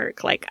at the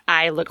park. Like,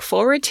 I look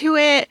forward to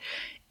it.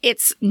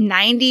 It's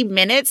 90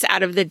 minutes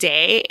out of the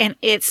day and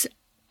it's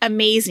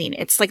amazing.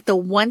 It's like the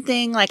one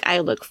thing like I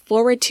look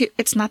forward to.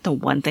 It's not the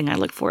one thing I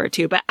look forward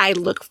to, but I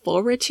look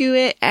forward to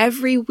it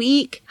every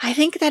week. I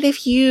think that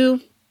if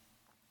you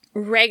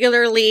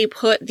regularly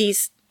put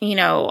these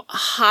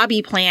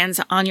hobby plans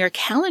on your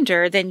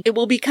calendar, then it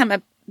will become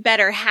a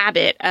better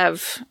habit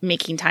of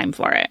making time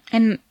for it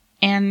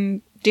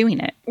and doing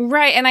it.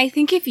 Right. And I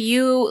think if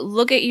you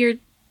look at your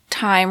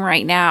time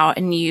right now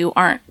and you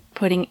aren't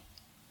putting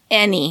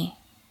any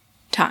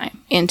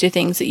time into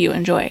things that you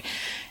enjoy,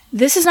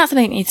 this is not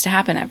something that needs to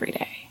happen every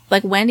day.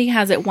 Like, Wendy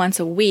has it once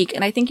a week,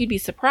 and I think you'd be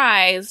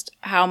surprised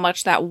how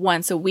much that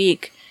once a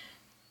week,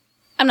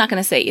 I'm not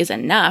going to say is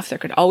enough. There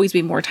could always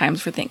be more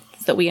times for things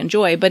that we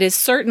enjoy, but is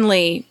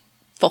certainly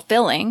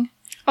fulfilling.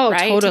 Oh,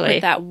 right? Totally. To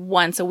put that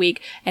once a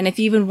week. And if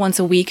even once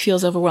a week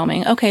feels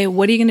overwhelming, okay,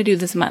 what are you going to do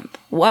this month?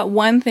 What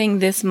one thing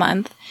this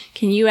month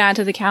can you add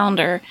to the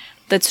calendar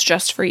that's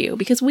just for you?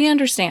 Because we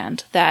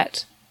understand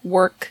that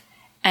work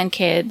and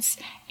kids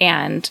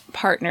and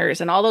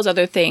partners and all those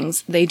other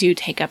things, they do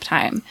take up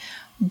time.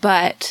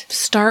 But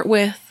start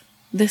with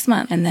this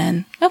month and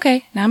then,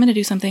 okay, now I'm going to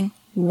do something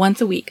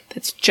once a week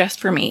that's just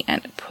for me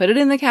and put it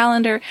in the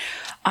calendar.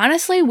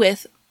 Honestly,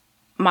 with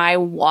my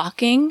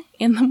walking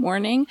in the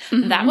morning,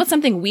 that was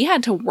something we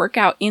had to work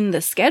out in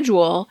the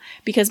schedule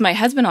because my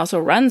husband also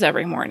runs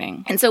every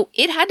morning. And so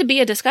it had to be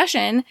a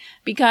discussion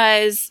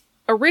because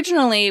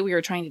originally we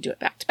were trying to do it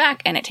back to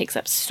back, and it takes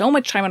up so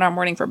much time in our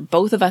morning for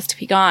both of us to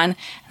be gone.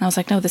 And I was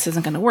like, no, this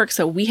isn't going to work.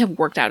 So we have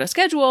worked out a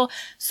schedule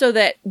so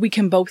that we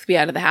can both be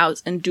out of the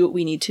house and do what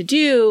we need to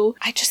do.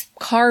 I just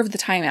carve the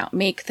time out,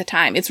 make the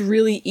time. It's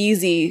really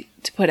easy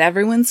to put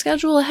everyone's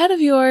schedule ahead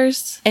of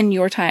yours, and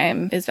your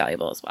time is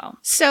valuable as well.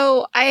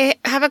 So I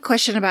have a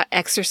question about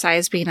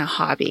exercise being a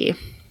hobby.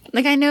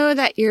 Like, I know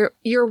that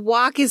your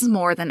walk is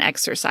more than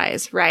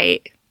exercise,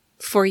 right?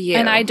 For you.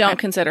 And I don't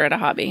consider it a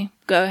hobby.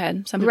 Go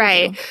ahead. Some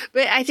people do.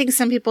 But I think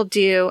some people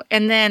do.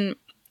 And then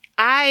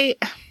I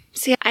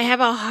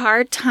have a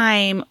hard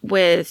time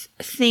with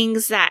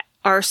things that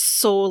are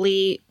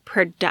solely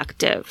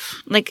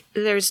productive. Like,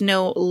 there's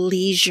no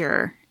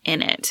leisure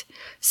in it.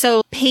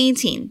 So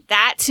painting,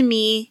 that to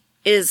me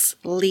is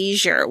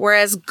leisure,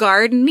 whereas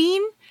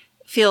gardening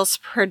feels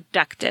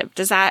productive.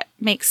 Does that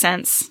make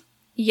sense?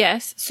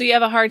 Yes. So you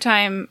have a hard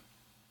time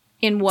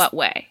in what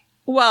way?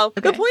 Well,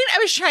 okay. The point I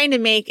was trying to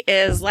make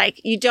is,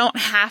 like, you don't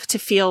have to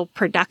feel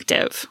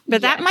productive,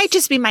 but that might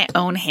just be my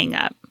own hang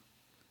up.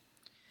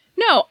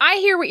 No, I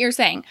hear what you're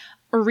saying.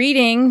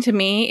 Reading to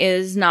me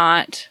is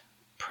not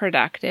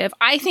productive.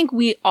 I think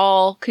we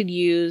all could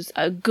use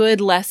a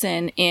good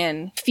lesson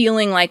in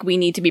feeling like we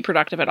need to be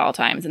productive at all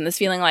times, and this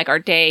feeling like our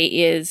day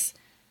is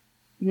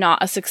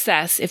not a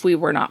success if we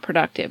were not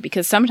productive,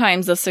 because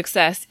sometimes the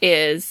success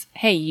is,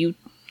 hey, you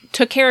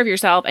took care of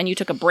yourself and you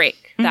took a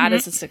break. That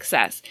is a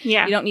success.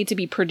 Yeah. You don't need to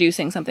be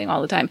producing something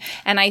all the time.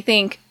 And I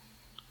think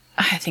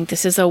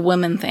this is a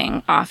woman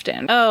thing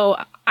often. Oh,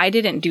 I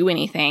didn't do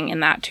anything in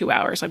that 2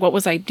 hours. Like, what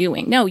was I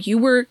doing? No, you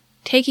were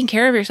taking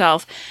care of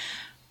yourself.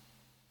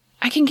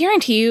 I can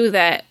guarantee you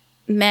that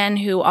men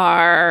who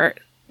are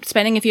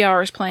spending a few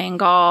hours playing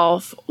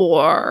golf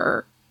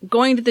or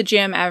going to the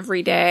gym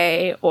every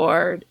day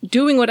or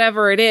doing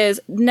whatever it is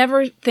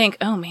never think,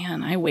 oh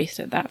man, I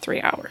wasted that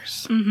 3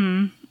 hours.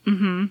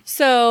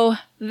 So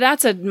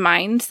that's a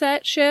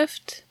mindset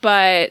shift,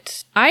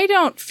 but I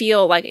don't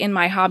feel like in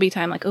my hobby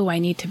time, like, oh, I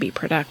need to be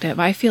productive.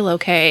 I feel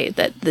okay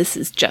that this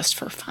is just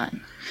for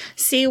fun.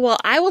 See, well,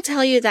 I will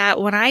tell you that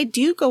when I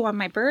do go on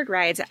my bird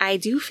rides, I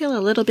do feel a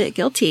little bit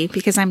guilty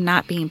because I'm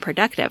not being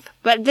productive.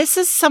 But this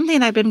is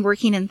something I've been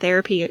working in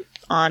therapy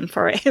on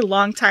for a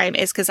long time,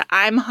 is because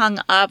I'm hung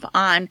up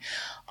on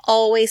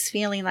always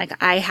feeling like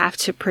I have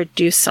to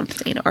produce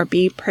something or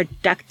be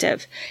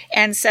productive.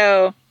 And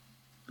so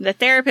the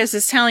therapist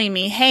is telling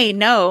me, hey,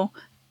 no,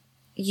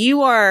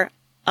 you are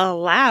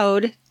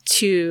allowed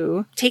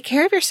to take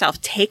care of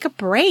yourself. Take a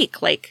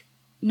break. Like,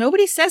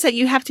 nobody says that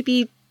you have to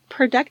be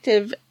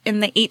productive in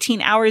the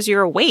 18 hours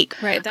you're awake.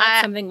 Right.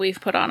 That's something we've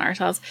put on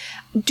ourselves.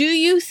 Do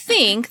you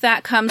think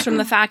that comes from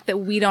the fact that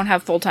we don't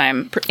have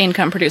full-time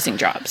income producing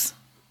jobs?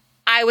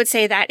 I would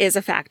say that is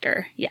a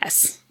factor.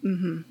 Yes.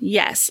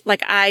 Yes.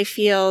 Like, I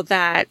feel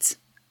that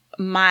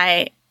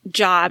my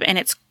job,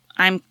 and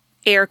I'm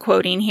air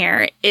quoting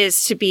here,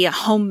 is to be a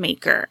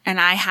homemaker, and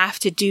I have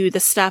to do the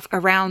stuff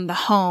around the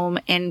home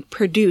and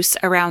produce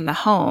around the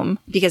home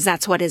because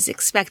that's what is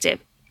expected.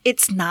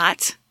 It's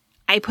not.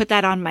 I put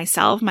that on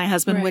myself. My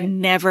husband would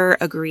never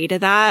agree to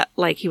that.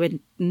 Like, he would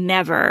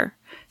never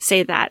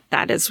say that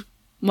that is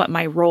what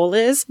my role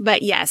is.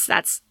 But yes,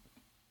 that's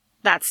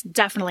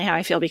definitely how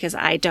I feel, because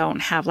I don't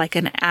have like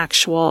an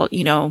actual,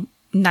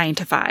 9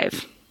 to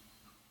 5.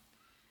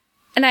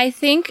 And I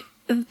think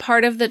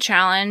part of the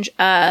challenge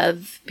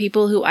of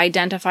people who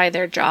identify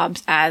their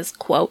jobs as,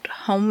 quote,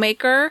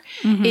 homemaker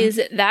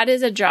is that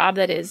is a job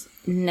that is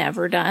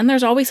never done.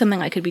 There's always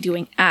something I could be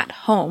doing at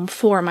home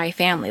for my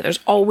family. There's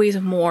always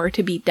more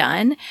to be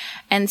done.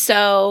 And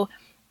so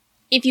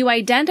if you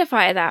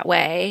identify that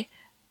way,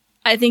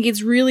 I think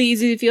it's really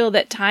easy to feel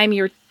that time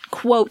you're,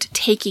 quote,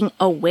 taking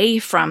away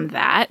from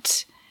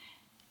that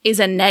is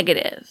a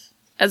negative,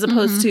 as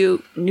opposed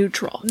to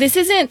neutral. This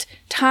isn't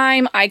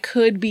time I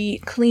could be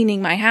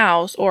cleaning my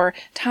house, or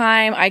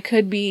time I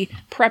could be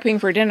prepping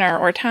for dinner,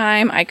 or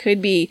time I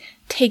could be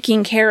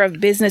taking care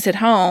of business at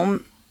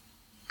home.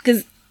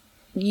 Because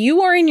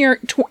you are in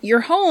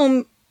your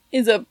home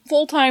is a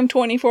full-time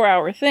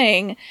 24-hour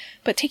thing,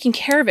 but taking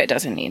care of it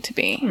doesn't need to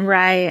be.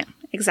 Right.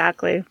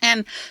 Exactly.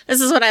 And this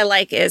is what I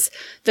like, is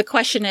the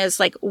question is,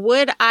 like,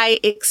 would I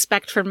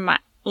expect from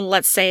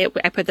let's say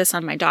I put this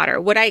on my daughter,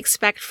 would I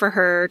expect for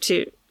her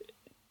to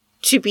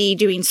be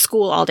doing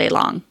school all day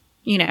long,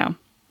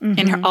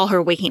 in all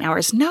her waking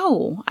hours?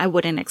 No, I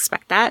wouldn't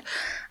expect that.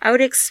 I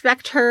would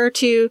expect her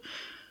to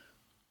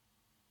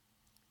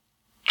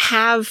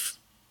have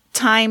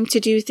time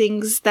to do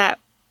things that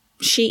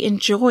she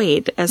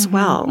enjoyed as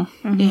well,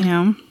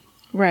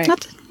 Right.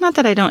 Not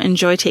that I don't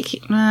enjoy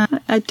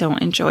I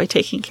don't enjoy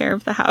taking care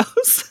of the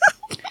house.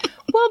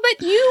 Well,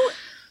 but you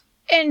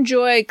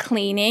enjoy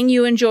cleaning.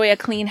 You enjoy a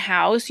clean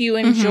house. You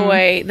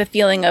enjoy the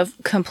feeling of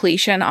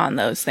completion on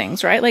those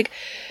things, right? Like,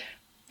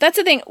 that's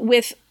the thing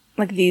with,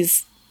 like,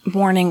 these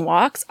morning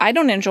walks. I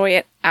don't enjoy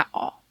it at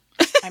all.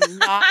 I'm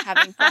not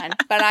having fun,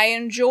 but I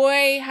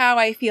enjoy how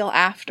I feel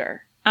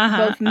after.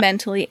 both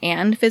mentally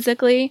and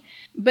physically.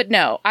 But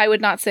no, I would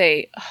not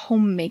say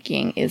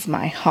homemaking is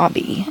my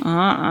hobby.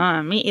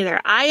 Me either.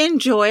 I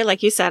enjoy,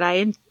 like you said,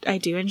 I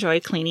do enjoy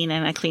cleaning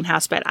in a clean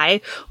house, but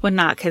I would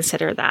not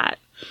consider that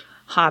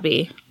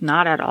hobby.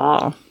 Not at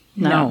all.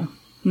 No.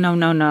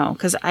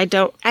 Because I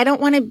don't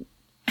want to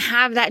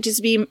have that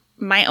just be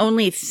my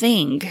only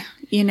thing,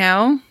 you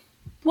know?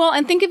 Well,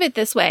 and think of it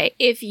this way.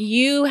 If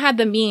you had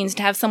the means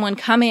to have someone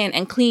come in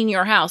and clean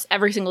your house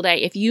every single day,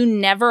 if you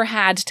never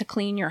had to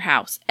clean your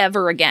house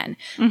ever again,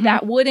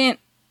 that wouldn't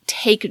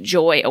take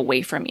joy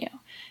away from you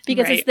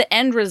because it's the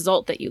end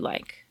result that you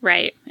like.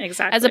 Right,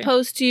 exactly. As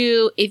opposed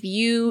to if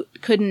you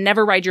could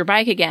never ride your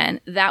bike again,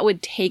 that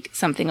would take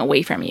something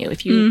away from you.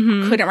 If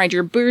you couldn't ride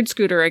your bird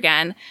scooter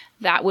again,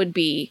 that would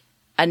be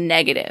a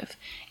negative.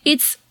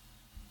 It's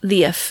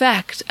the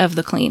effect of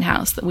the clean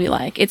house that we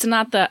like. It's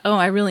not the, oh,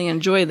 I really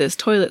enjoy this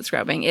toilet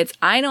scrubbing. It's,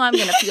 I know I'm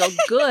going to feel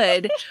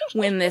good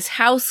when this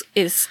house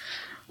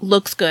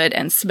looks good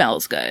and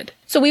smells good.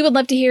 So we would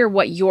love to hear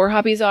what your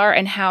hobbies are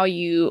and how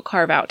you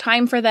carve out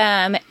time for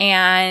them.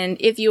 And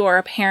if you are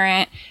a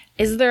parent,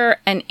 is there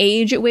an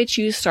age at which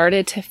you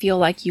started to feel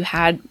like you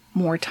had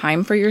more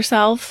time for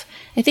yourself?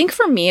 I think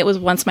for me, it was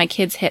once my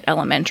kids hit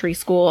elementary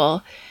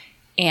school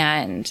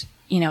and,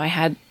 you know, I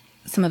had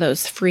some of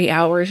those free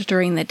hours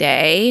during the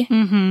day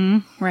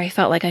where I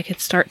felt like I could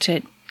start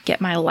to get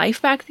my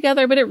life back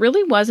together. But it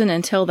really wasn't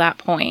until that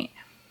point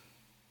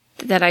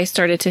that I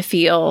started to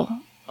feel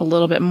a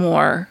little bit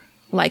more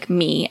like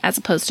me as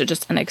opposed to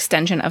just an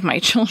extension of my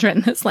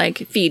children that's like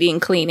feeding,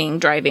 cleaning,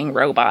 driving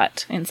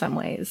robot in some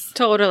ways.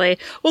 Totally.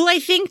 Well, I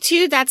think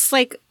too, that's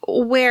like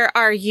where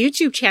our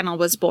YouTube channel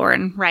was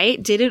born,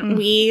 right? Didn't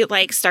we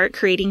like start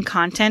creating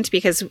content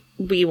because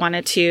we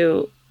wanted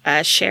to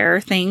share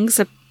things,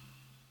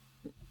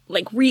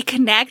 like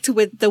reconnect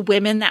with the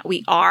women that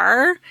we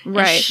are,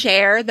 and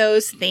share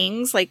those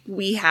things. Like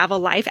we have a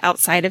life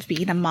outside of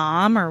being a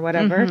mom or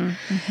whatever.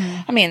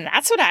 I mean,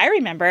 that's what I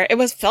remember. It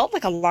felt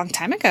like a long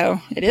time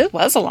ago.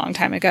 Was a long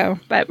time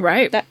ago, but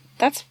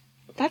that's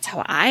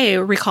how I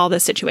recall the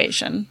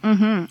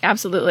situation.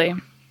 Absolutely.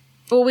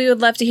 Well, we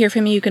would love to hear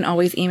from you. You can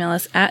always email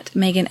us at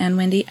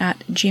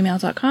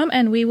meganandwendy@gmail.com,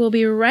 and we will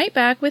be right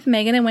back with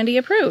Megan and Wendy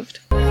Approved.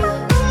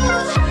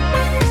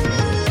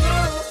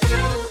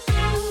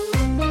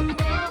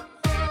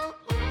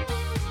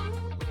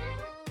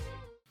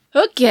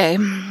 Okay,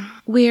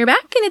 we're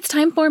back and it's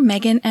time for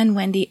Megan and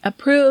Wendy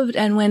Approved.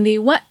 And Wendy,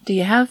 what do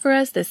you have for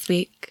us this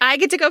week? I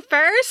get to go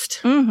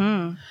first?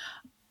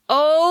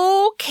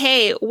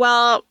 Okay,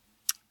 well,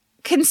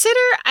 consider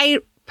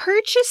I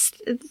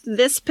purchased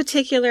this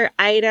particular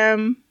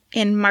item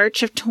in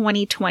March of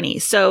 2020.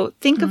 So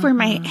think of where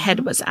my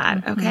head was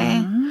at,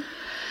 okay?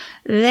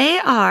 They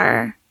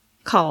are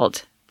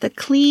called the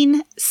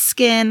Clean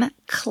Skin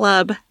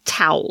Club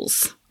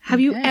Towels. Have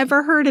you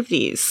ever heard of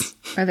these?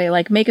 Are they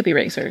like makeup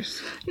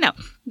erasers? No,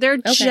 they're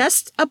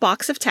just a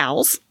box of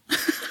towels.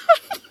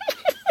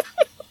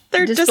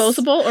 They're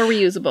disposable or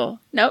reusable?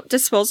 Nope,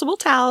 disposable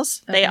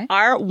towels. Okay. They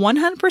are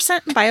 100%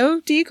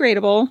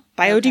 biodegradable.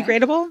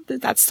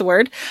 Biodegradable, that's the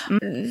word.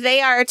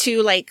 They are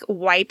to like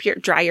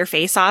dry your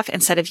face off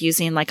instead of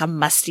using like a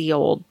musty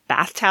old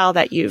bath towel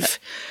that you've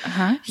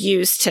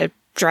used to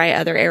dry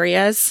other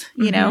areas,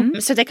 you know?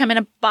 So they come in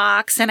a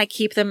box and I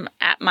keep them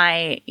at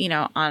my,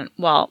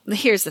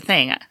 here's the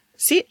thing.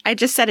 See, I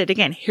just said it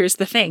again. Here's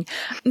the thing.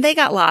 They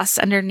got lost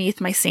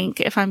underneath my sink,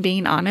 if I'm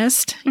being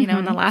honest, in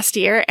the last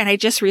year. And I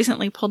just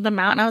recently pulled them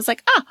out and I was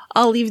like,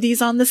 I'll leave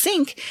these on the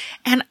sink.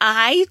 And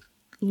I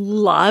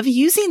love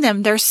using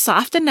them. They're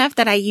soft enough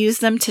that I use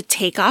them to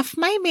take off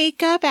my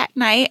makeup at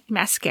night,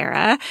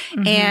 mascara.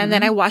 And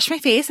then I wash my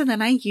face and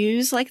then I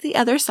use like the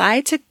other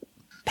side to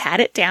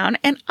pat it down,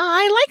 and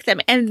I like them.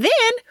 And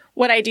then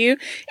what I do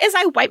is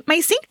I wipe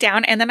my sink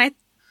down and then I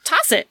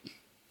toss it.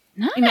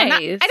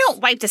 Nice. I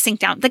don't wipe the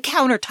sink down, the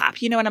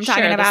countertop. You know what I'm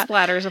talking about? The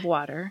splatters of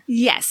water.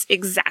 Yes,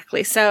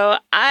 exactly. So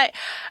I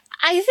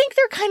think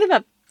they're kind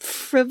of a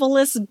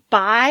frivolous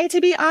buy,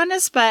 to be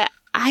honest, but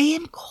I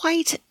am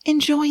quite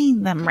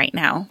enjoying them right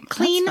now.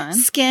 Clean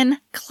Skin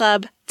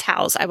Club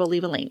Towels. I will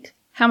leave a link.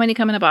 How many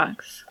come in a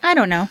box? I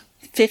don't know.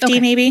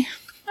 50 maybe.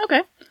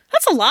 Okay.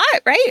 That's a lot,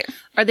 right?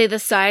 Are they the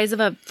size of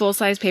a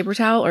full-size paper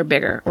towel or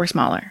bigger or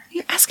smaller?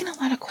 You're asking a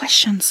lot of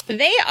questions.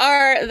 They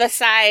are the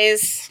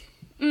size,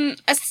 a little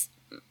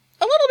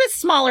bit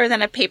smaller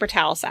than a paper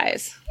towel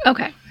size.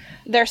 Okay.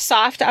 They're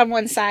soft on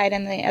one side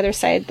and the other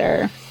side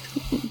they're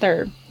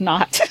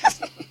not.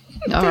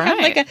 All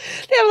right.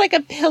 They have like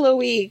a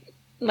pillowy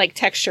like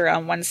texture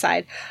on one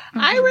side.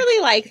 I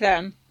really like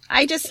them.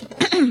 I just,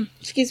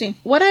 excuse me,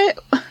 it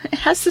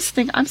has this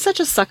thing, I'm such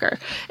a sucker.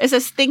 It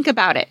says, think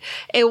about it.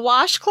 A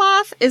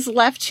washcloth is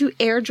left to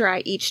air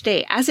dry each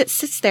day. As it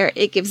sits there,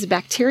 it gives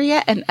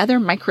bacteria and other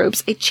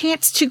microbes a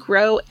chance to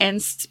grow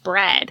and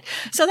spread.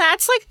 So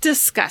that's like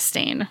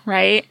disgusting,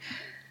 right?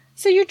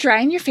 So you're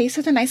drying your face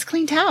with a nice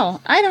clean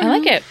towel. I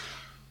like it.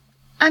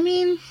 I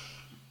mean,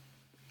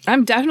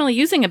 I'm definitely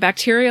using a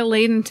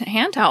bacteria-laden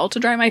hand towel to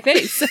dry my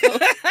face. So.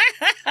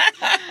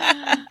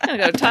 I'm going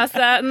to go toss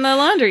that in the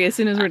laundry as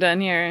soon as we're done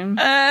here.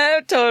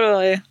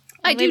 Totally.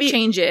 I do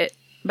change it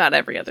about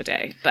every other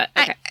day, but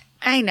okay.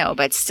 I know,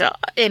 but still,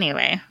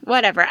 anyway,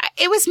 whatever.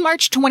 It was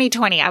March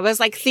 2020. I was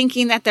like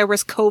thinking that there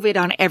was COVID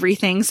on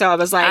everything. So I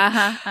was like,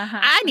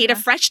 I need a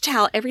fresh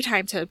towel every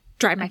time to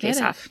dry my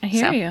face off. I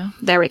hear you.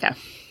 There we go.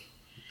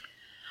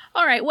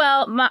 All right.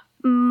 Well,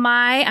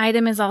 my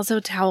item is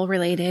also towel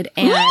related.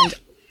 And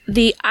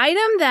the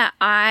item that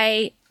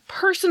I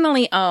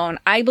personally own,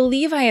 I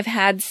believe I have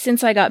had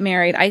since I got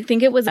married. I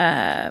think it was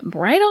a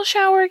bridal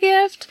shower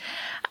gift.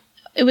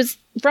 It was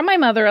from my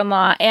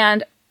mother-in-law.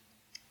 And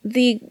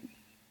the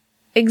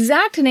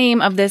exact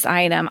name of this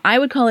item, I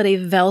would call it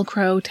a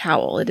Velcro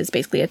towel. It is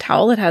basically a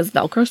towel that has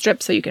Velcro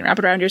strips so you can wrap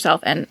it around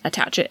yourself and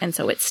attach it, and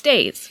so it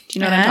stays. Do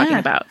you know what I'm talking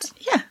about?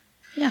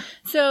 Yeah.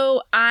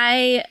 So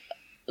I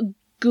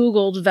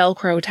Googled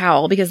Velcro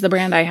towel because the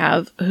brand I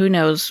have, who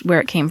knows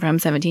where it came from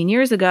 17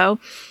 years ago,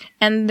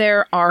 and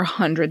there are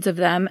hundreds of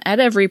them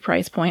at every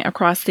price point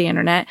across the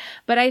internet.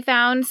 But I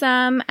found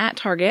some at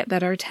Target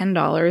that are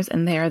 $10,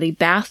 and they are the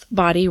Bath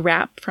Body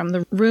Wrap from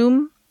the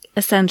Room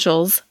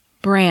Essentials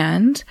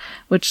brand,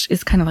 which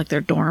is kind of like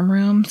their dorm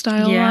room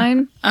style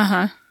line.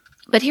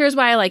 But here's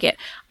why I like it.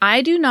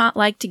 I do not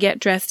like to get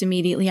dressed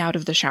immediately out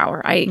of the shower.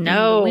 In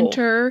the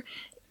winter,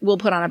 will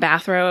put on a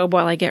bathrobe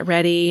while I get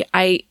ready.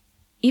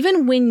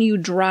 Even when you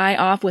dry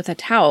off with a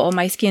towel,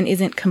 my skin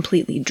isn't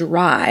completely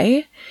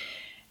dry.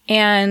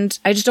 And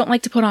I just don't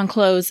like to put on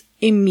clothes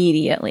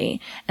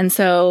immediately. And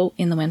so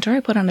in the winter, I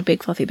put on a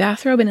big fluffy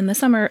bathrobe. And in the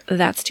summer,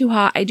 that's too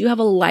hot. I do have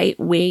a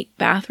lightweight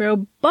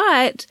bathrobe,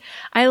 but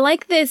I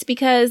like this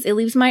because it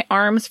leaves my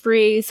arms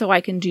free so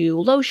I can do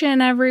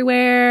lotion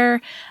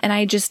everywhere.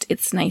 And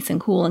it's nice and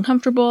cool and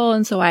comfortable.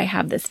 And so I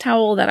have this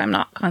towel that I'm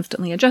not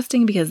constantly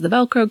adjusting because the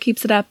Velcro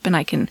keeps it up, and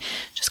I can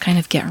just kind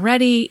of get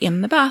ready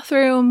in the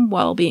bathroom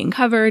while being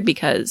covered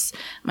because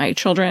my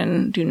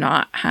children do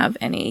not have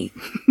any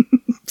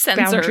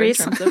censor boundaries.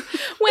 In terms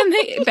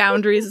of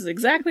boundaries is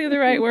exactly the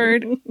right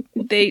word.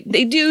 They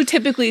do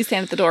typically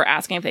stand at the door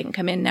asking if they can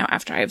come in now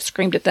after I've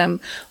screamed at them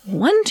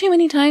one too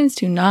many times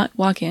to not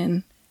walk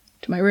in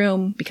to my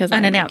room because I'm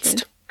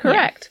unannounced.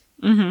 Correct.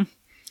 Yeah.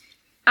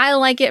 I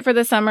like it for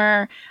the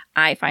summer.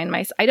 I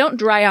don't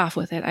dry off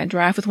with it. I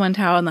dry off with one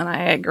towel, and then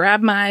I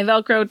grab my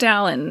Velcro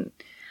towel and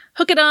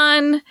hook it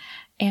on,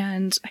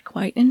 and I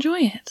quite enjoy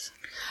it.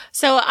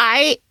 So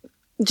I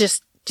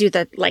just do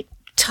the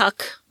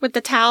tuck with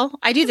the towel.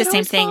 I do the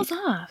same thing.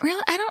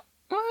 Really?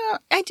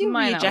 I do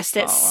readjust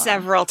it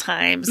several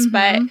times,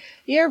 but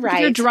you're right.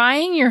 If you're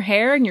drying your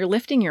hair and you're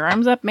lifting your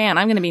arms up, man,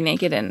 I'm going to be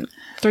naked in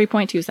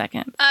 3.2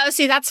 seconds. Oh,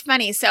 see, that's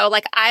funny. So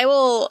I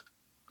will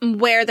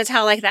wear the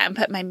towel like that and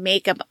put my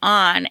makeup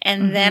on,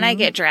 and then I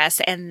get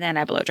dressed, and then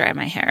I blow dry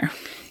my hair.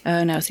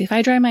 Oh, no. See, if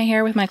I dry my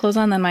hair with my clothes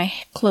on, then my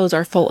clothes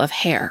are full of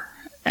hair.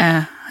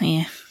 Yeah.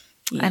 I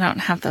don't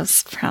have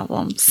those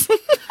problems.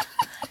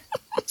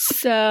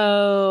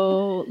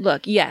 So,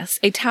 look, yes,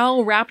 a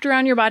towel wrapped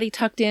around your body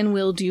tucked in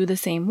will do the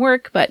same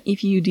work, but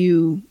if you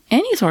do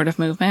any sort of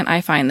movement,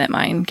 I find that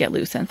mine get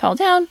loose and fall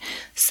down.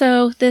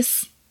 So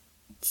this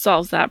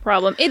solves that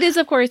problem. It is,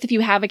 of course, if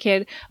you have a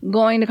kid,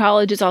 going to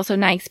college is also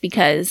nice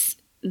because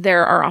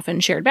there are often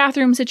shared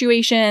bathroom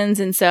situations,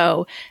 and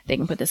so they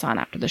can put this on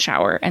after the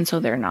shower, and so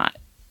they're not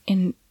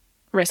in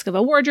risk of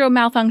a wardrobe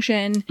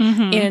malfunction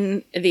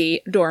in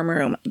the dorm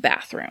room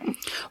bathroom.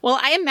 Well,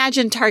 I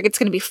imagine Target's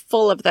going to be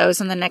full of those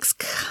in the next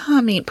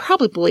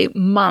probably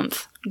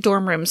month.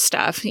 Dorm room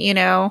stuff,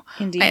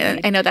 Indeed.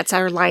 I know that's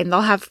our line. They'll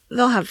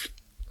have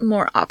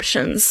more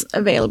options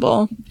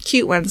available.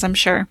 Cute ones, I'm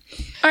sure.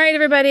 All right,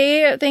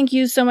 everybody. Thank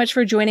you so much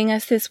for joining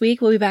us this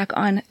week. We'll be back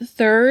on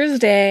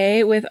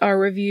Thursday with our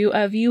review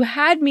of You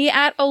Had Me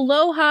at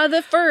Aloha,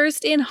 the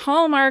first in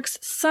Hallmark's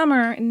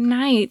Summer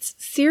Nights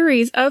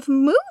series of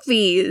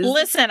movies.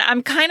 Listen,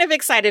 I'm kind of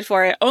excited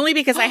for it, only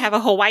because I have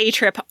a Hawaii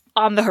trip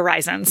on the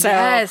horizon. So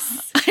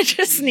yes. I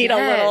just need a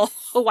little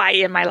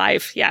Hawaii in my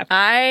life. Yeah.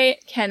 I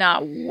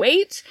cannot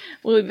wait.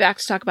 We'll be back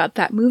to talk about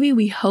that movie.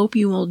 We hope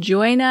you will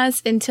join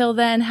us. Until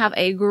then, have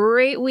a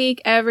great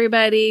week,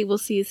 everybody. We'll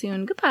see you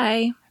soon.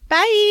 Goodbye.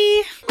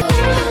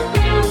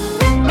 Bye.